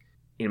found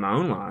in my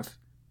own life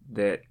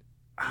that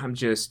I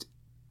just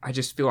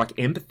feel like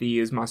empathy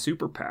is my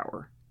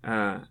superpower.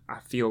 I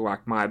feel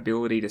like my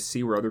ability to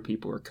see where other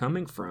people are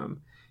coming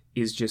from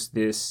is just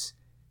this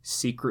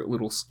secret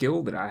little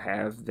skill that I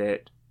have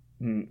that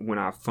when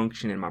I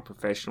function in my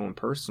professional and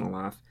personal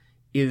life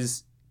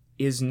is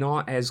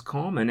not as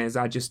common as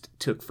I just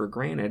took for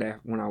granted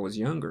when I was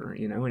younger,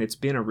 and it's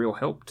been a real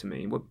help to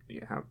me. What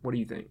do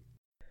you think?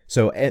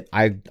 So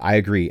I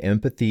agree.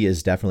 Empathy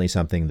is definitely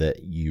something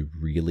that you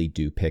really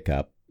do pick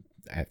up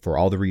for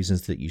all the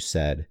reasons that you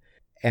said.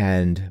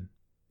 And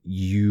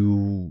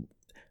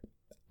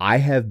I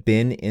have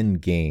been in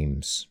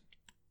games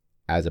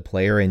as a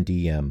player and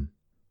DM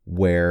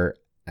where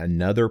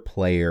another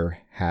player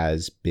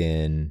has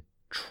been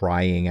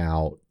trying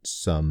out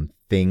some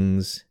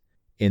things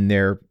in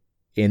their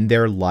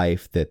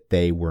life that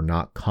they were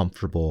not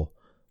comfortable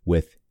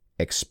with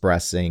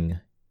expressing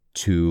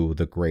to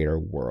the greater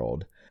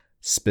world.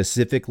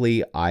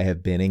 Specifically, I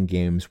have been in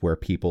games where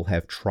people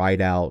have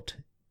tried out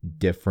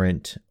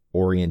different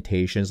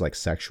orientations, like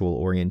sexual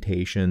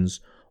orientations,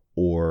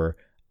 or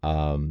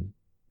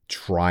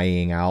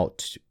trying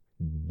out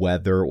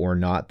whether or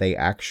not they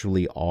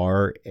actually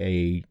are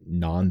a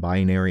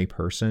non-binary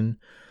person.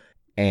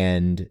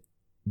 And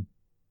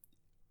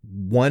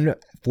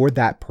for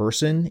that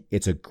person,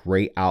 it's a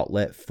great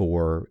outlet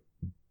for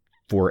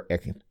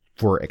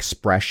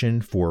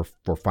expression, for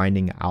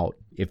finding out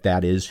if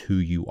that is who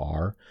you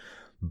are.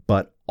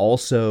 But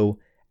also,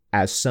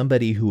 as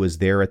somebody who is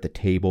there at the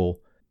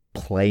table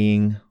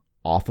playing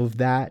off of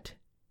that,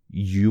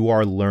 you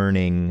are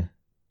learning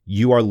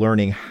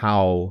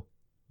how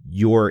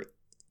your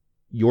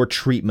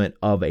treatment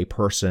of a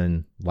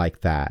person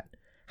like that,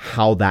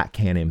 how that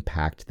can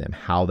impact them,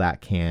 how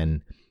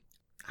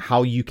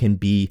you can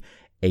be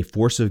a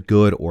force of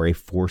good or a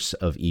force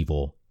of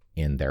evil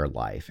in their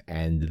life.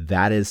 And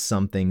that is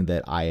something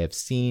that I have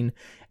seen,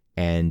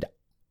 and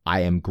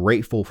I am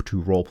grateful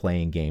to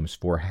role-playing games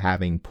for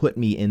having put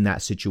me in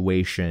that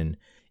situation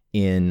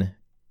in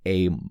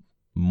a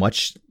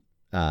much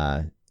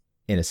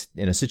in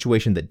a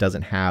situation that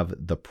doesn't have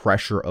the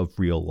pressure of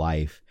real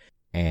life,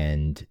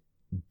 and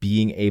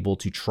being able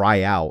to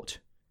try out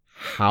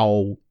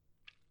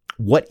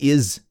what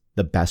is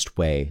the best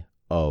way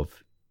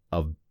of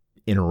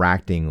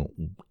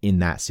interacting in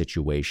that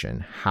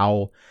situation.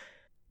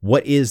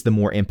 What is the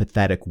more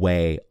empathetic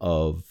way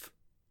of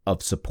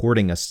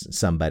supporting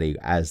somebody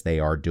as they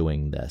are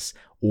doing this?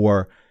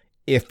 Or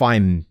if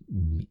I'm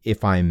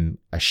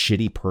a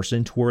shitty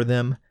person toward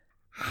them,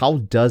 how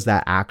does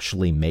that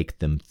actually make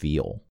them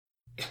feel?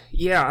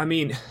 Yeah,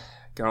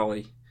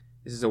 golly,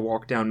 this is a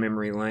walk down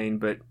memory lane,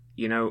 but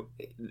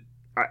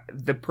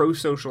the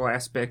pro-social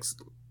aspects,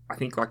 I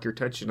think, like you're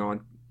touching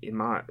on, in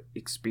my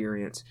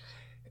experience,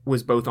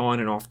 was both on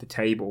and off the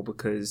table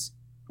because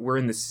we're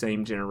in the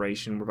same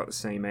generation. We're about the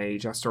same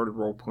age. I started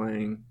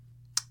role-playing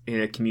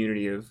in a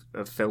community of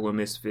fellow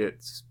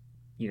misfits,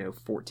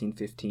 14,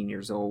 15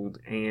 years old.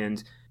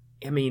 And,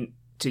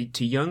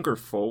 to younger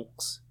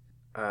folks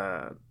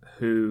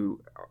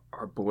who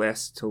are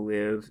blessed to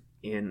live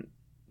in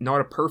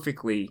not a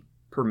perfectly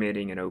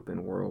permitting and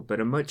open world, but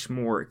a much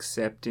more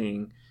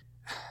accepting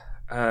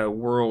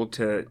world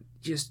to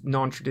just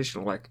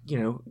non-traditional, like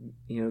the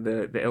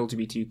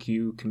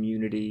LGBTQ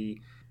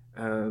community,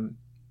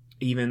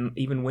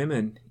 even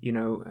women,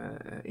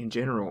 in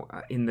general.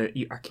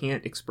 I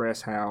can't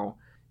express how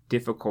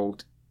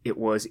difficult it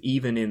was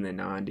even in the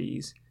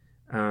 90s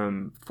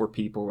for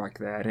people like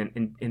that,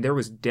 and there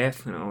was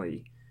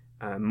definitely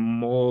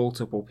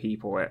multiple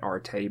people at our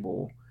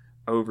table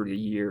over the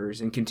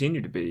years, and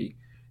continue to be,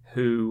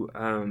 who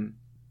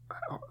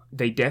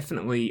they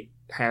definitely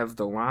have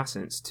the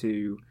license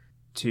to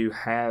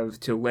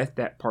let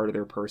that part of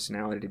their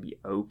personality to be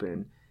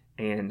open,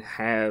 and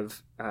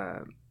have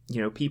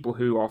people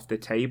who off the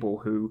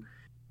table who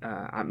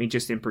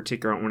just in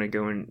particular, I don't want to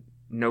go in,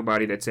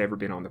 nobody that's ever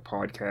been on the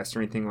podcast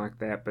or anything like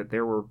that, but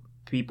there were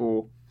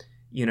people,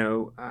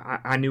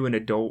 I knew an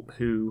adult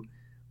who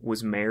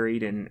was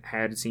married and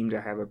seemed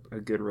to have a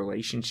good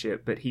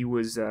relationship, but he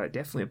was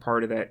definitely a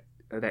part of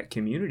that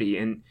community,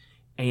 and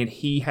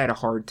he had a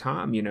hard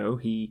time.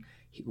 He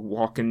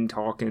walking,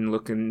 talking,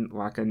 looking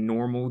like a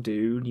normal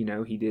dude.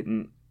 He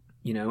didn't,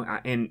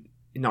 and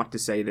not to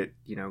say that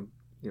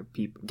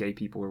gay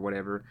people or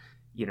whatever,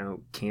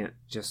 can't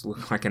just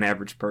look like an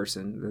average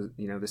person.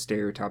 The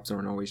stereotypes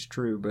aren't always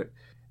true, but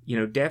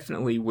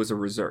definitely was a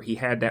reserve. He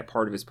had that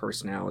part of his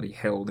personality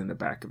held in the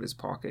back of his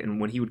pocket, and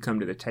when he would come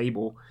to the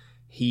table,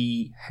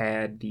 he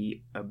had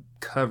the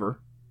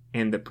cover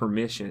and the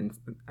permission,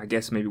 I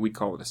guess maybe we'd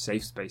call it a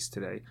safe space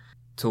today,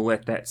 to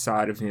let that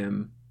side of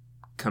him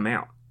come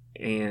out.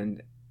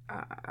 And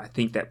I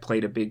think that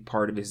played a big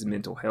part of his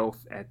mental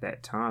health at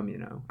that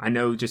time. I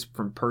know just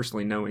from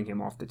personally knowing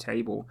him off the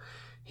table,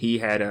 he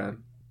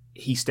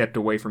stepped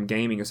away from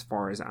gaming as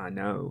far as I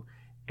know.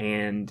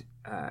 And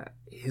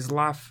his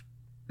life,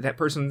 that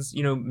person's,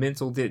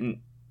 mental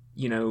didn't,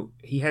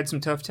 he had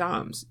some tough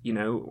times,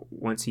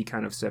 once he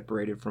kind of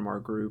separated from our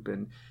group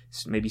and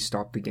maybe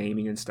stopped the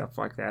gaming and stuff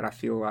like that. I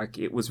feel like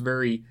it was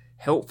very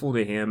helpful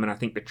to him, and I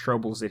think the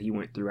troubles that he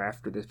went through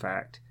after the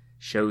fact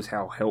shows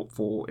how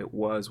helpful it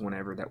was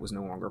whenever that was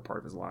no longer a part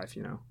of his life.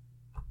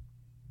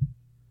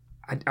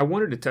 I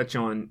wanted to touch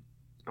on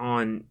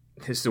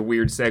this is a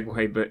weird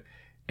segue, but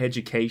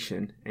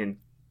education and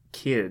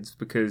kids,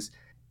 because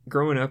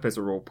growing up as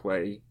a role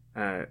play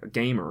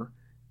gamer,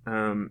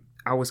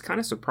 I was kind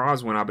of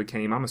surprised when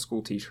I'm a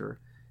school teacher,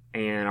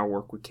 and I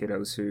work with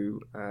kiddos who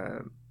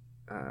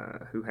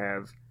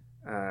have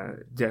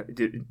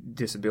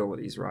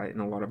disabilities, right?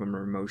 And a lot of them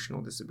are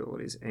emotional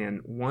disabilities. And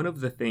one of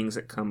the things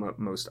that come up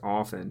most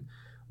often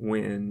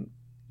when,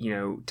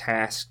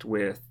 tasked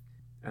with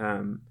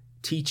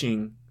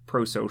teaching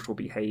pro-social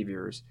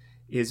behaviors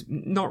is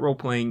not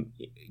role-playing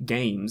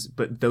games,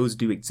 but those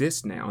do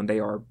exist now, and they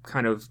are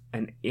kind of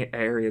an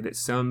area that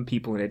some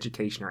people in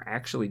education are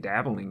actually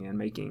dabbling in,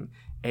 making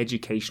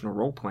educational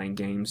role-playing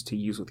games to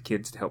use with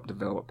kids to help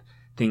develop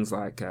things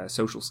like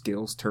social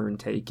skills,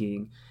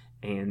 turn-taking,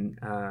 and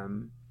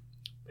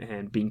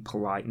being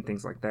polite and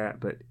things like that.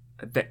 But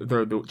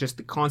just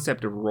the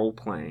concept of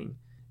role-playing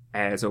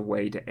as a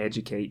way to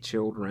educate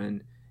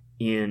children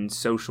in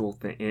social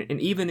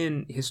and even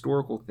in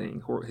historical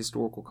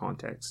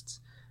contexts,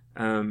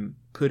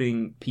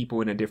 putting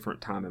people in a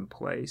different time and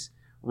place.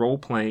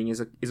 Role-playing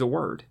is a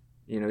word.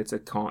 It's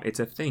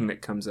a thing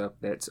that comes up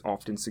that's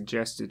often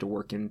suggested to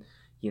work in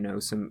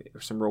some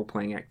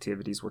role-playing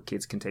activities where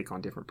kids can take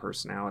on different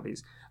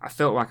personalities. I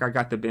felt like I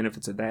got the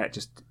benefits of that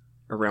just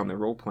around the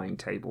role-playing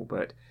table,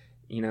 but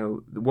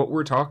what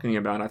we're talking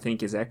about, I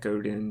think, is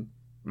echoed in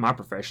my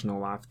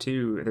professional life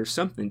too. There's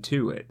something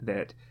to it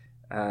that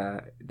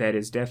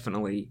is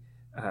definitely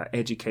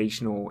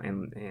educational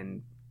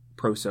and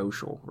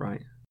pro-social,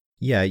 right?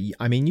 Yeah,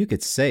 I mean, you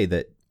could say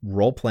that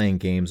role-playing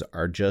games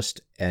are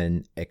just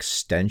an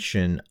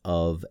extension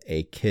of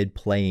a kid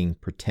playing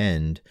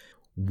pretend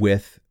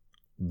with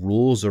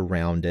rules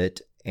around it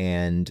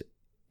and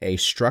a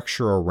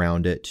structure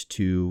around it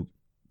to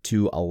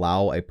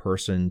allow a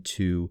person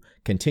to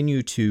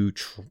continue to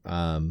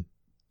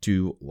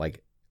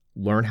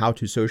learn how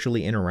to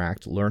socially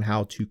interact, learn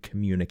how to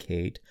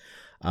communicate.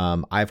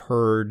 I've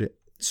heard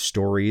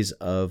stories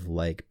of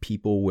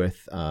people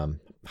with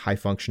high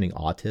functioning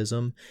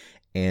autism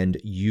and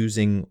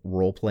using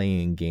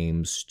role-playing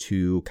games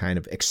to kind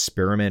of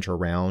experiment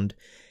around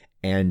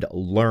and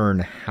learn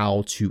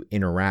how to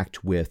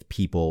interact with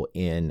people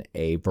in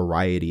a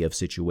variety of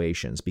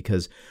situations.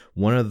 Because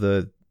one of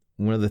the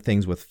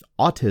things with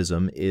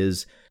autism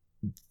is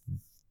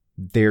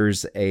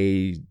there's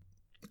a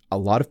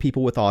lot of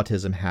people with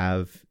autism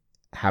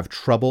have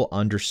trouble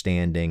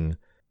understanding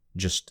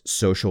just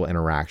social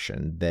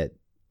interaction,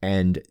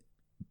 and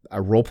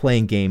a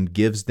role-playing game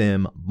gives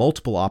them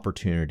multiple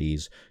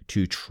opportunities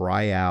to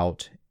try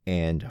out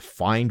and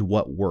find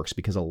what works,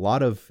 because a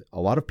lot of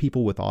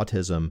people with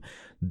autism,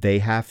 they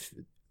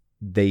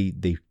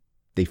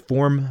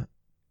form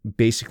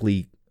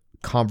basically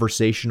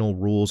conversational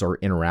rules or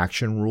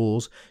interaction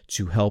rules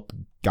to help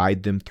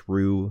guide them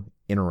through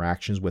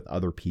interactions with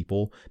other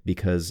people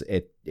because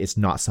it's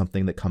not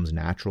something that comes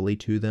naturally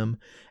to them.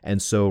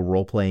 And so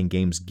role-playing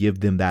games give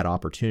them that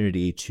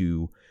opportunity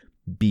to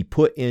be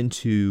put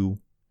into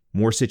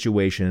more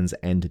situations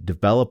and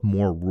develop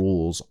more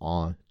rules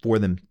for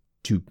them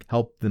to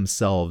help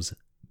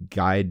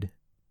guide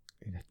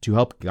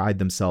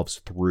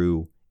themselves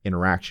through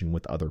interaction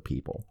with other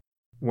people.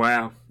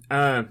 Wow.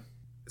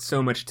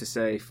 So much to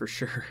say for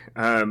sure.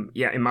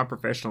 Yeah, in my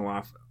professional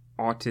life,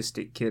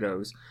 autistic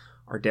kiddos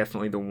are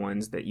definitely the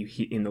ones that you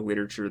hear in the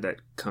literature that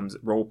comes.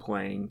 Role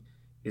playing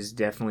is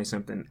definitely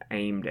something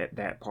aimed at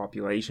that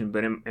population.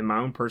 But in my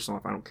own personal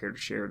life, I don't care to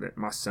share that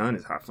my son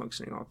is high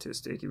functioning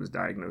autistic. He was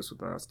diagnosed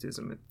with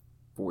autism at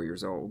 4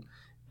 years old,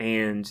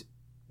 and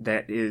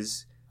that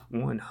is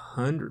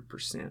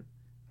 100%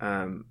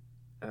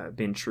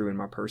 been true in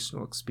my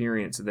personal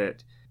experience.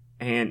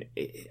 And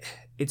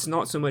it's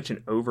not so much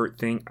an overt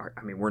thing.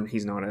 I mean,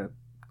 he's not a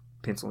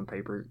pencil and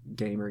paper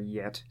gamer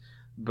yet,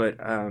 but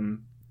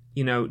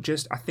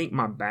just I think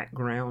my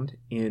background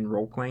in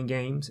role-playing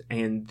games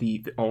and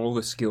all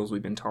the skills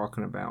we've been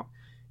talking about,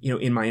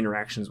 in my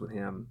interactions with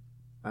him,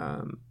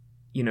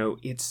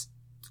 it's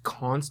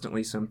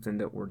constantly something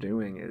that we're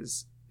doing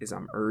is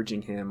I'm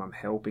urging him, I'm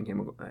helping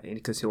him,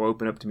 because he'll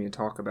open up to me and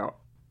talk about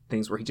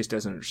things where he just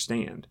doesn't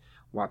understand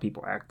why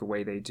people act the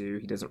way they do.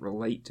 He doesn't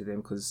relate to them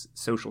because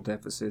social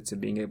deficits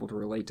and being able to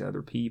relate to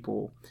other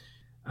people,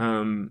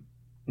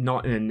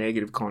 not in a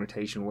negative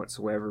connotation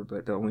whatsoever,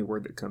 but the only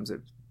word that comes up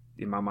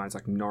in my mind is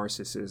like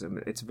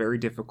narcissism. It's very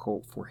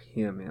difficult for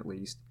him, at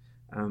least,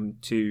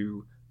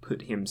 to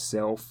put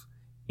himself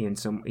in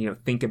some,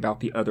 think about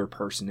the other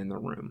person in the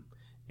room,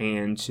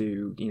 and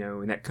to,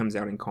 and that comes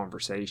out in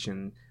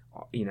conversation,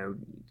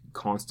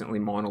 constantly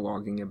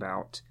monologuing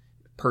about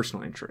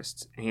personal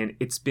interests. And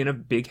it's been a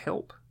big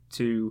help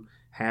to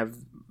have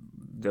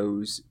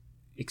those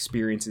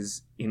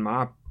experiences in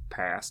my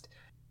past,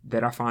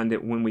 that I find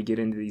that when we get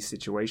into these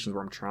situations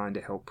where I'm trying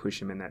to help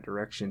push him in that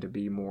direction to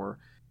be more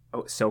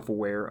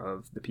self-aware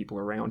of the people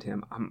around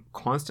him, I'm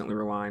constantly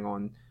relying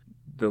on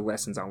the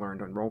lessons I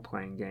learned on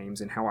role-playing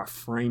games and how I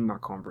frame my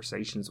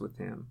conversations with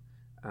him.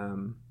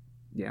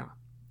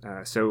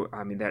 So,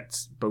 I mean,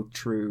 that's both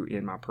true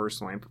in my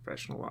personal and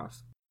professional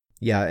life.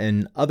 Yeah,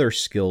 and other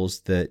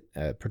skills that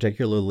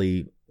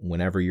particularly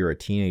whenever you're a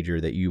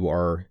teenager, that you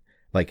are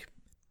like,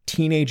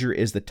 teenager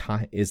is the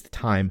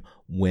time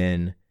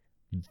when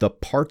the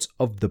parts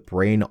of the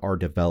brain are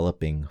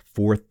developing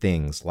for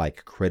things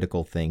like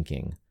critical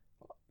thinking,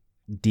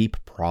 deep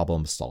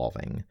problem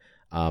solving,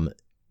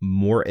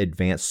 more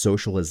advanced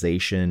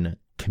socialization,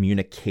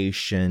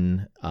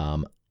 communication,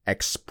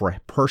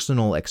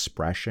 personal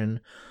expression.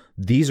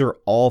 These are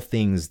all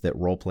things that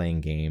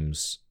role-playing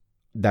games,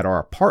 that are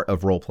a part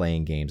of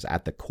role-playing games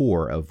at the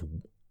core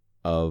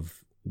of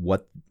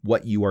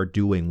what you are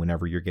doing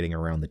whenever you're getting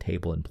around the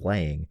table and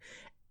playing.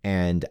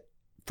 And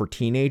for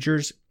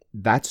teenagers,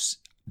 that's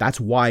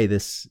why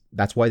this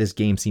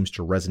game seems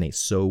to resonate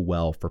so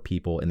well for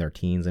people in their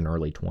teens and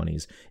early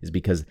 20s, is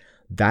because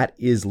that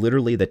is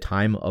literally the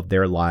time of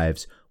their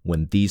lives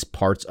when these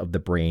parts of the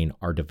brain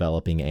are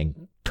developing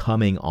and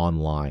coming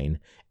online.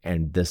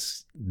 And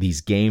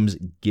these games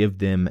give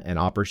them an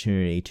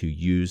opportunity to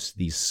use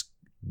these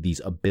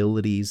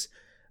abilities,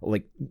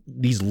 like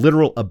these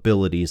literal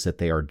abilities that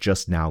they are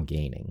just now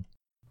gaining.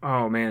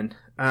 Oh man,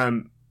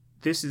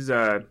 this is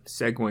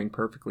segueing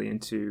perfectly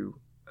into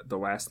the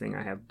last thing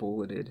I have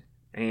bulleted,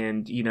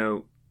 and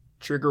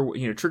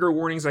trigger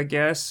warnings, I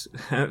guess.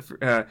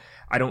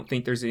 I don't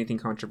think there's anything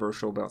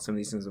controversial about some of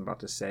these things I'm about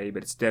to say,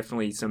 but it's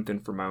definitely something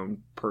from my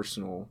own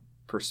personal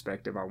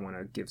perspective I want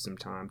to give some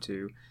time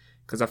to,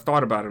 because I've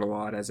thought about it a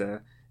lot as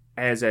a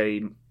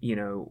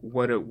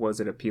what it was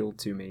that appealed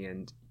to me.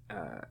 And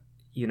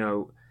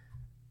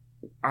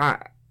I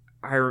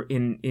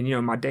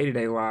in my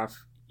day-to-day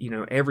life,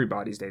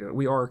 everybody's day-to-day,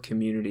 we are a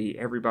community.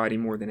 Everybody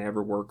more than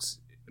ever works.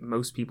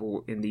 Most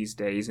people in these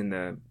days in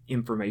the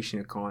information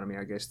economy,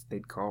 I guess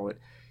they'd call it,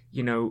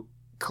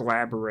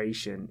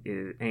 collaboration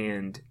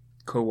and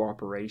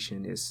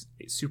cooperation is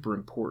super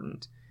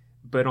important.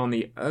 But on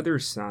the other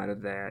side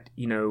of that,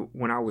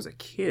 when I was a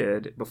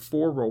kid,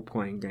 before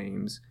role-playing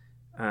games,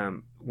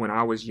 when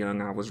I was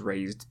young, I was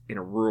raised in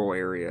a rural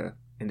area,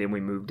 and then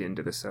we moved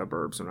into the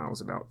suburbs when I was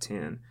about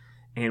 10.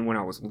 And when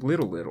I was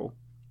little,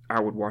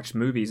 I would watch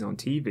movies on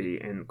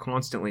TV, and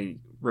constantly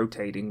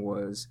rotating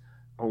was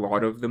a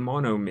lot of the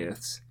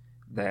monomyths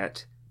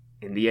that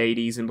in the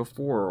 80s and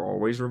before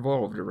always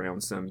revolved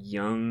around some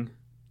young,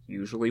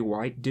 usually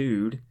white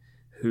dude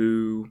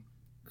who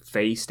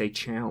faced a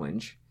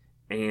challenge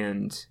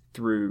and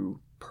through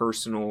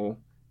personal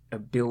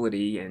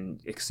ability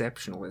and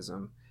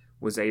exceptionalism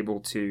was able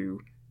to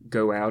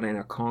go out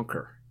and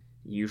conquer,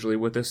 usually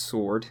with a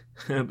sword,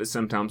 but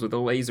sometimes with a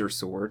laser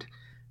sword,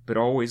 but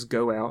always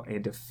go out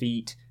and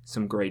defeat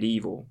some great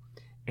evil.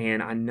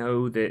 And I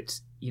know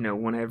that,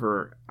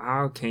 whenever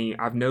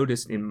I've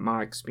noticed in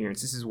my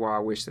experience, this is why I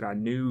wish that I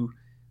knew,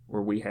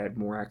 or we had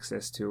more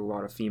access to a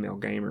lot of female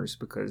gamers,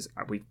 because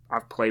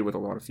I've played with a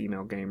lot of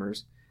female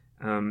gamers,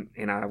 and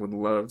I would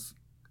love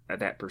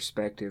that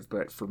perspective.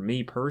 But for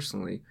me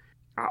personally,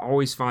 I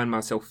always find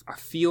myself, I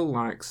feel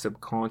like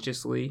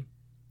subconsciously,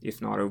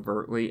 if not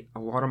overtly, a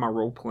lot of my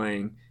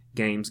role-playing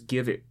games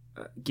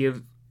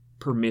give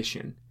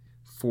permission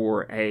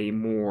for a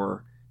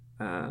more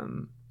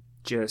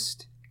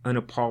just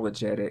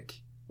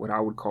unapologetic, what I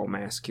would call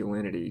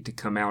masculinity, to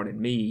come out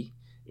in me,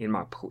 in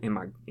my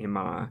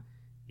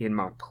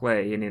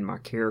play and in my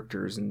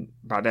characters. And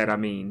by that I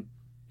mean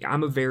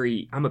I'm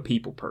a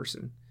people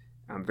person.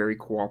 I'm very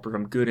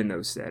cooperative. I'm good in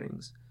those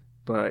settings.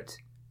 But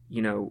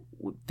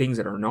things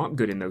that are not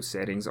good in those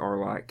settings are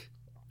like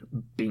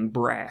being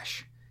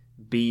brash,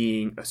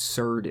 being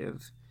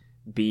assertive,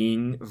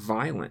 being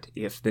violent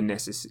if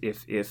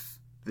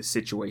the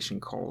situation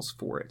calls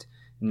for it.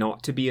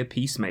 Not to be a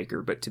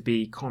peacemaker, but to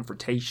be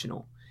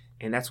confrontational.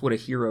 And that's what a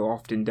hero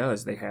often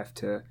does. They have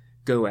to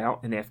go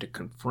out and they have to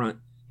confront,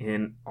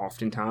 and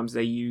oftentimes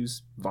they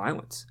use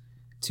violence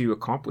to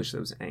accomplish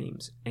those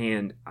aims.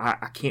 And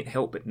I can't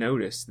help but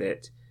notice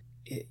that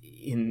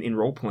in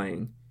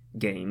role-playing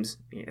games,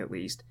 at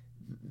least,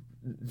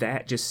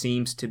 that just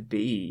seems to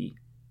be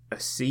a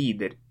seed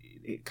that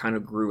it kind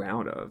of grew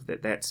out of.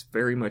 That's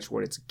very much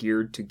what it's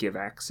geared to give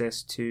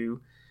access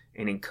to,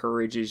 and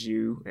encourages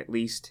you, at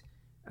least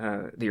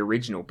the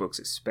original books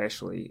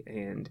especially.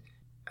 And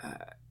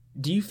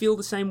do you feel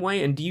the same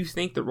way? And do you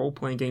think that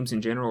role-playing games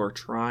in general are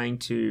trying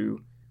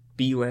to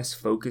be less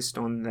focused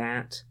on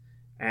that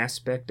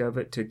aspect of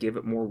it to give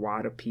it more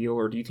wide appeal?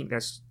 Or do you think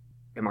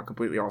am I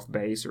completely off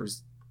base, or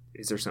is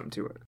there something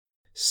to it?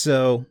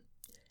 So,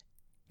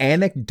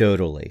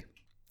 anecdotally,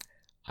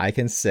 I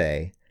can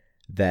say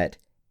that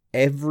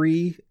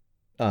every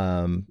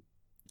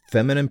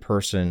feminine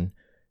person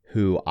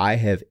who I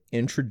have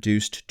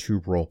introduced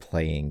to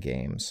role-playing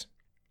games,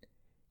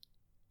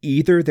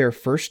 either their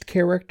first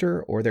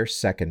character or their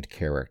second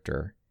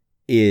character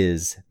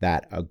is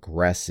that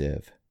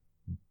aggressive,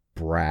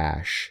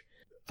 brash,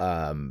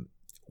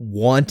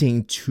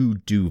 wanting to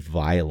do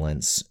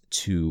violence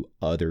to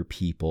other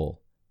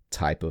people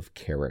type of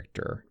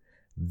character.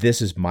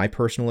 This is my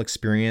personal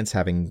experience,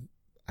 having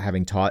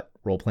taught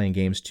role-playing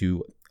games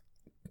to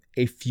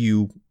a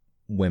few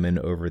women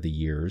over the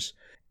years.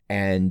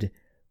 And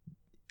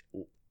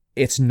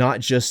it's not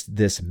just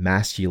this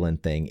masculine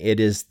thing. It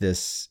is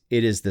this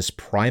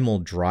primal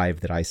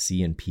drive that I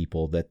see in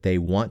people, that they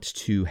want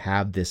to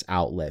have this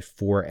outlet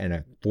for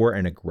an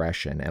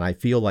aggression. And I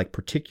feel like,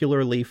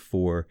 particularly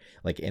for,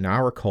 like, in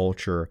our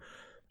culture,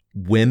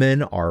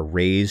 women are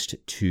raised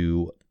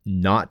to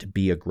not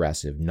be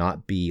aggressive,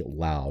 not be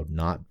loud,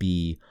 not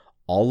be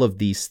all of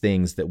these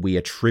things that we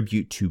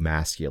attribute to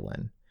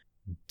masculine.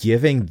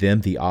 Giving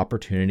them the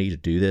opportunity to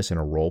do this in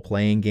a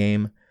role-playing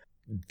game,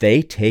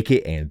 they take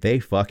it and they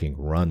fucking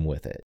run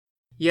with it.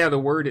 Yeah, the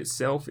word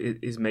itself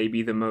is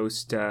maybe the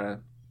most,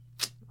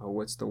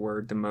 what's the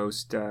word? The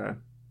most,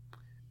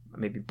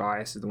 maybe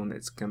bias is the one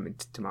that's coming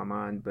to my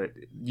mind, but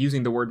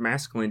using the word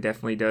masculine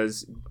definitely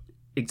does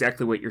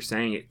exactly what you're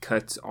saying. It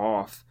cuts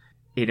off.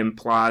 It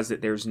implies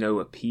that there's no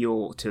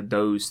appeal to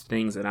those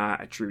things that I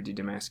attribute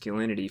to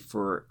masculinity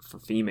for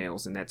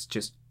females, and that's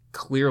just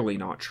clearly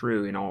not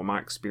true in all my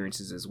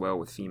experiences as well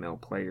with female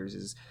players.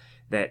 Is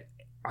that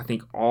I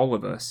think all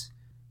of us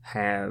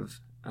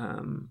have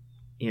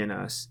in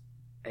us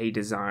a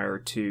desire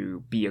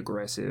to be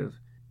aggressive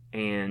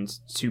and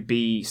to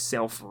be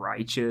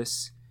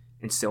self-righteous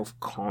and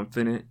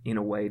self-confident in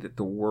a way that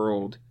the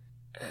world,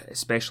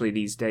 especially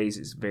these days,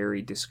 is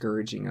very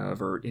discouraging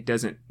of, or it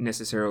doesn't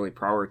necessarily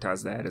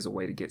prioritize that as a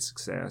way to get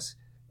success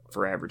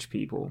for average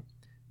people.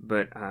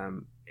 But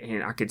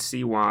and I could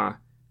see why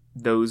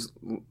those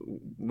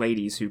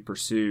ladies who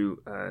pursue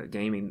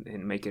gaming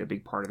and make it a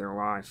big part of their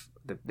life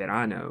that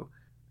I know,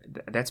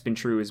 that's been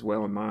true as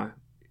well in my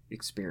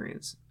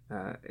experience.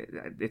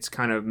 It's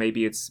kind of,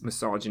 maybe it's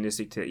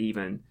misogynistic to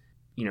even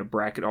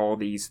bracket all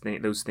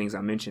those things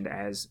I mentioned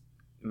as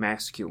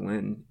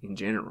masculine in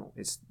general.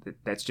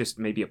 That's just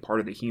maybe a part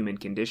of the human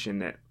condition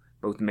that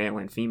both male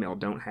and female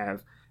don't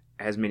have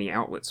as many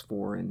outlets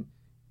for, and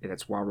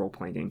that's why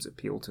role-playing games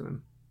appeal to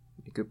them.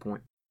 Good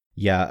point.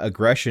 Yeah,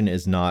 aggression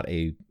is not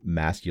a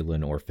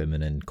masculine or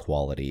feminine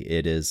quality.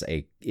 It is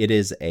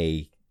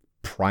a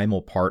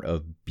primal part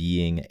of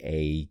being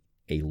a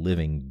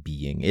living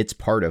being. It's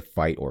part of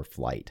fight or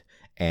flight.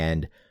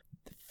 And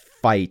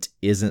fight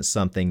isn't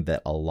something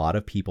that a lot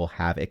of people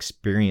have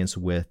experience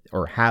with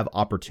or have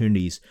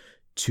opportunities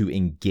to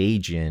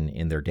engage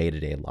in their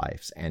day-to-day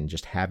lives. And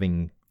just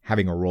having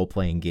a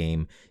role-playing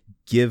game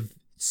give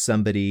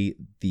somebody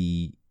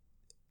the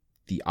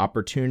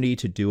opportunity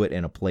to do it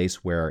in a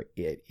place where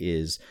it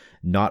is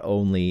not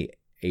only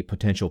a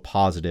potential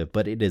positive,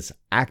 but it is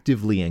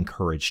actively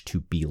encouraged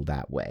to be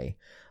that way.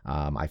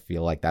 I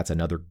feel like that's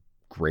another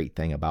great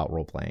thing about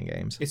role-playing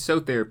games. It's so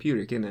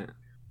therapeutic, isn't it?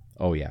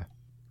 Oh, yeah.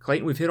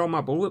 Clayton, we've hit all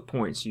my bullet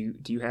points. Do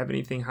you have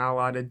anything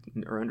highlighted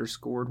or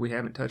underscored we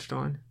haven't touched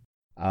on?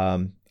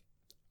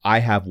 I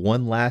have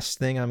one last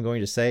thing I'm going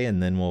to say,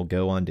 and then we'll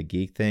go on to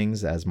geek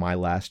things as my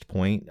last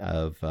point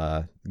of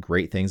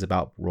great things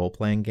about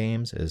role-playing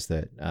games is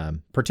that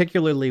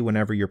particularly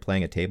whenever you're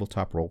playing a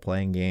tabletop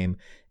role-playing game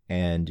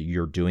and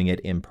you're doing it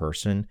in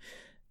person,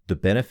 the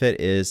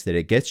benefit is that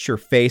it gets your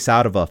face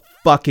out of a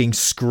fucking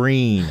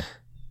screen.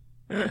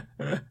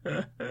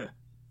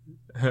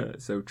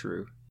 So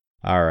true.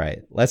 All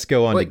right, let's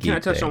go on to geek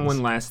things. Can I touch on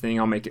one last thing?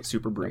 I'll make it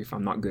super brief.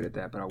 I'm not good at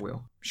that, but I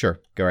will. Sure,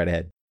 go right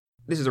ahead.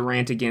 This is a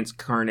rant against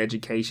current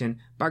education.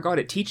 By God,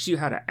 it teaches you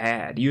how to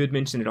add. You had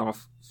mentioned it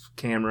off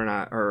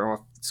camera or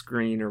off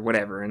screen or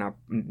whatever, and I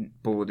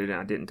bulleted it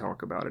and I didn't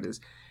talk about it.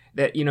 Is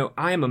that,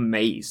 I am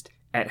amazed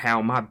at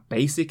how my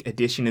basic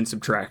addition and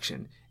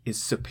subtraction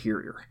is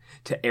superior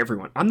to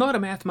everyone. I'm not a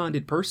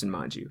math-minded person,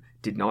 mind you.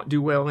 Did not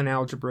do well in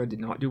algebra,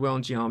 did not do well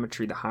in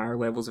geometry. The higher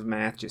levels of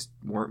math just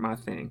weren't my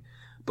thing.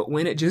 But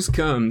when it just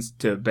comes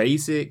to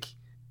basic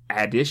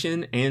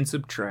addition and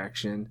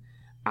subtraction,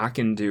 I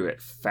can do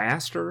it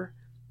faster,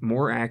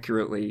 more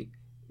accurately.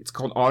 It's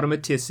called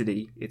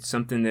automaticity. It's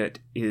something that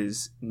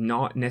is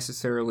not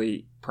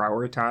necessarily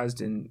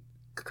prioritized in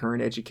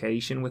current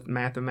education with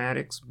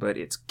mathematics, but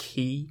it's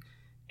key.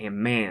 And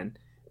man,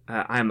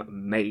 I'm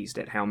amazed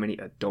at how many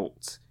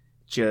adults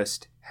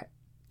just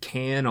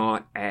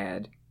cannot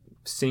add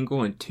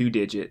single and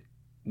two-digit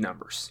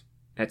numbers.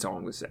 That's all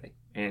I'm going to say.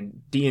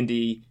 And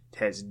D&D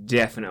has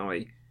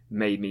definitely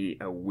made me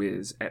a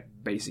whiz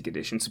at basic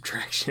addition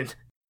subtraction.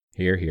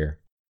 Hear, hear.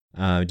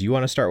 Do you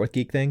want to start with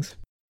geek things?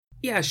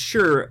 Yeah,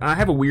 sure. I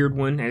have a weird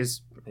one,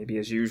 as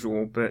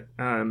usual, but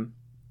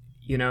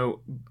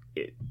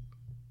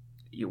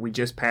we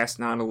just passed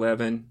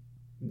 9/11.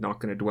 Not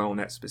going to dwell on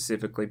that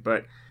specifically,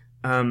 but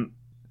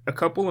a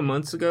couple of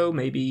months ago,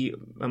 maybe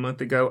a month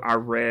ago, I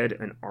read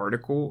an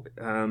article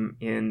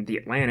in The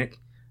Atlantic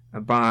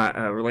by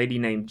a lady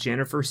named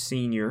Jennifer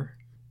Senior.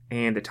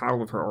 And the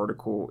title of her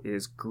article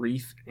is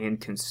Grief and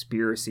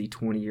Conspiracy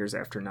 20 Years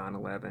After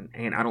 9/11.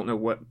 And I don't know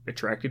what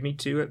attracted me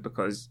to it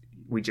because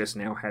we just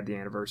now had the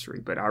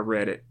anniversary. But I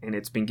read it and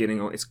it's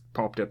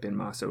popped up in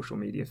my social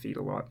media feed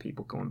a lot,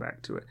 people going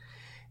back to it.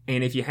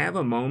 And if you have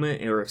a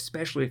moment, or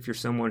especially if you're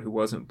someone who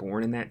wasn't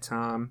born in that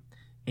time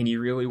and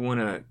you really want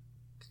to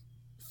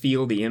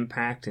feel the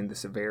impact and the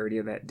severity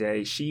of that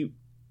day, she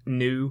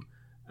knew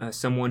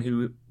someone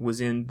who was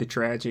in the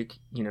tragic,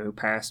 who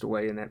passed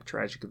away in that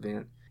tragic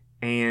event.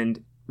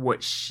 And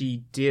what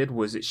she did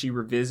was that she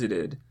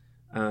revisited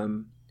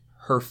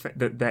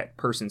that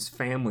person's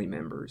family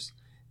members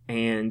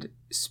and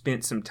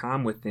spent some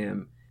time with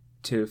them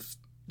to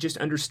just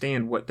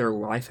understand what their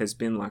life has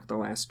been like the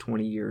last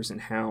 20 years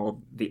and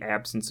how the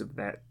absence of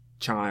that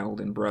child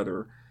and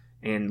brother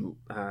and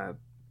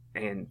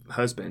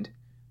husband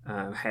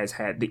has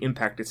had the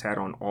impact it's had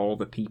on all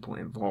the people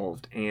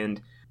involved.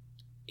 And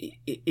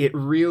it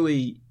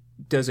really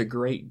does a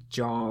great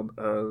job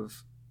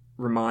of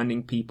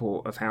reminding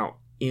people of how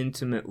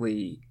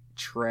intimately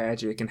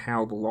tragic and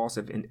how the loss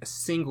of a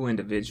single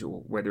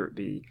individual, whether it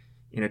be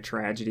in a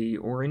tragedy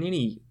or in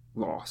any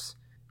loss,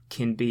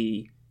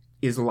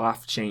 is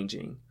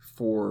life-changing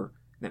for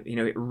them.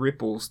 It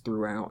ripples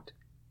throughout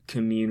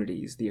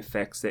communities, the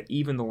effects that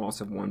even the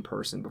loss of one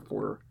person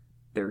before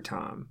their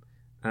time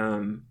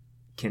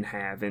can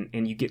have.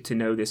 And you get to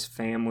know this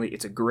family.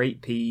 It's a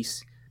great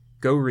piece.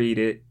 Go read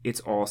it.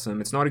 It's awesome.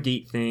 It's not a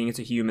geek thing. It's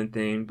a human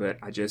thing, but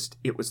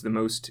it was the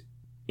most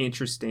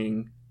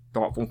interesting,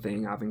 thoughtful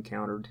thing I've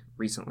encountered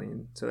recently.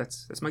 And so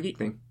that's my geek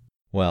thing.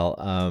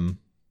 Well,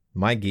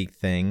 my geek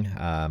thing,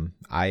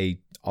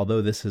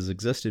 although this has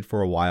existed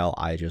for a while,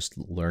 I just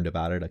learned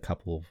about it a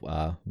couple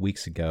of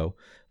weeks ago,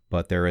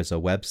 but there is a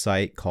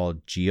website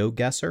called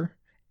GeoGuessr.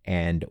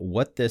 And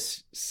what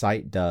this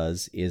site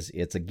does is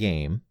it's a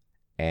game,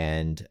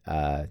 and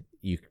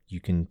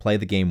you can play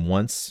the game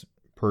once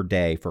per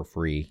day for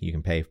free. You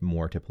can pay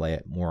more to play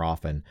it more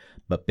often.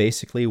 But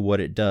basically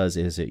what it does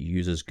is it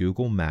uses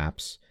Google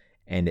Maps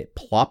and it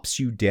plops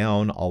you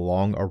down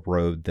along a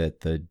road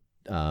that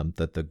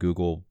the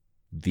Google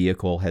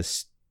vehicle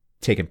has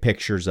taken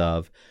pictures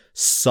of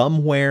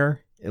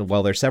somewhere.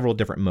 Well, there's several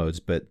different modes,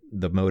 but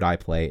the mode I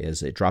play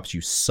is it drops you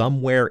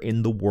somewhere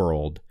in the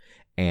world.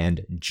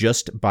 And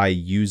just by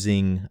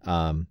using,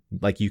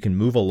 you can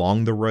move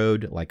along the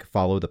road, like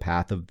follow the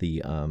path of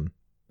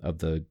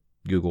the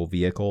Google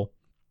vehicle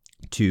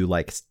to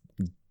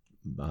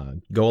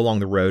go along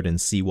the road and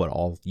see what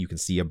all you can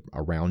see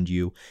around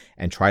you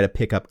and try to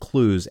pick up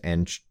clues,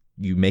 and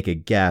you make a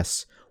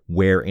guess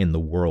where in the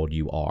world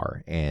you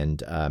are.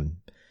 And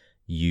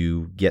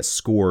you get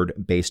scored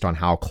based on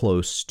how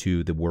close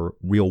to the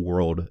real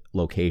world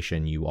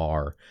location you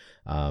are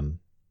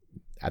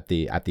at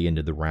the end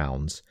of the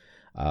rounds.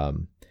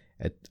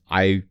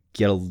 I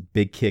get a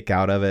big kick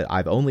out of it.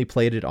 I've only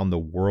played it on the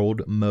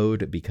world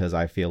mode because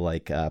I feel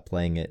like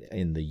playing it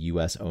in the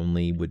US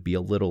only would be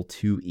a little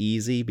too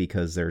easy,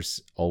 because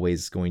there's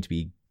always going to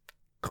be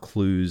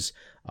clues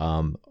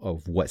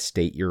of what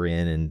state you're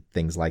in and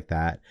things like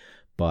that.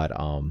 But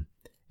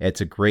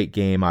it's a great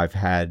game. I've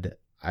had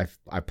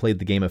I've played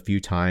the game a few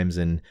times,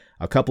 and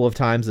a couple of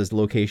times this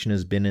location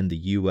has been in the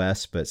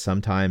U.S., but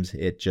sometimes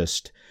it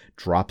just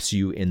drops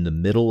you in the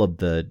middle of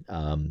the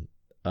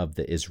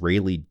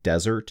Israeli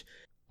desert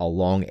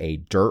along a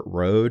dirt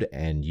road,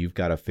 and you've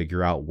got to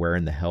figure out where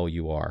in the hell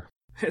you are.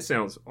 That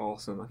sounds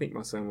awesome. I think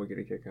my son would get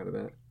a kick out of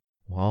that.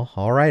 Well,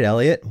 all right,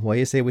 Elliot. What do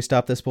you say we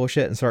stop this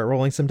bullshit and start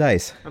rolling some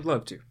dice? I'd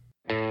love to.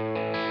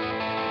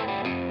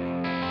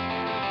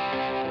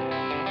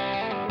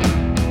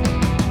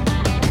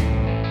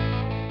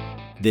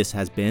 This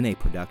has been a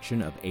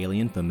production of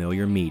Alien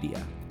Familiar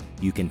Media.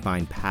 You can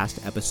find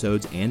past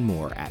episodes and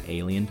more at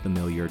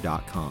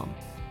alienfamiliar.com.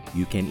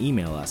 You can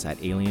email us at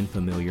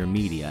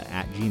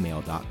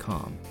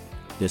alienfamiliarmedia@gmail.com.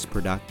 This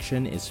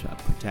production is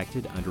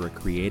protected under a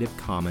Creative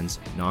Commons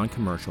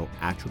non-commercial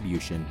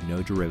attribution,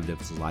 no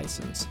derivatives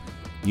license.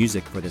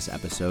 Music for this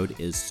episode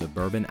is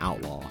Suburban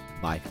Outlaw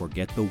by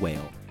Forget the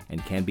Whale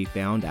and can be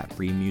found at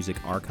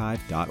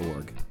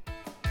freemusicarchive.org.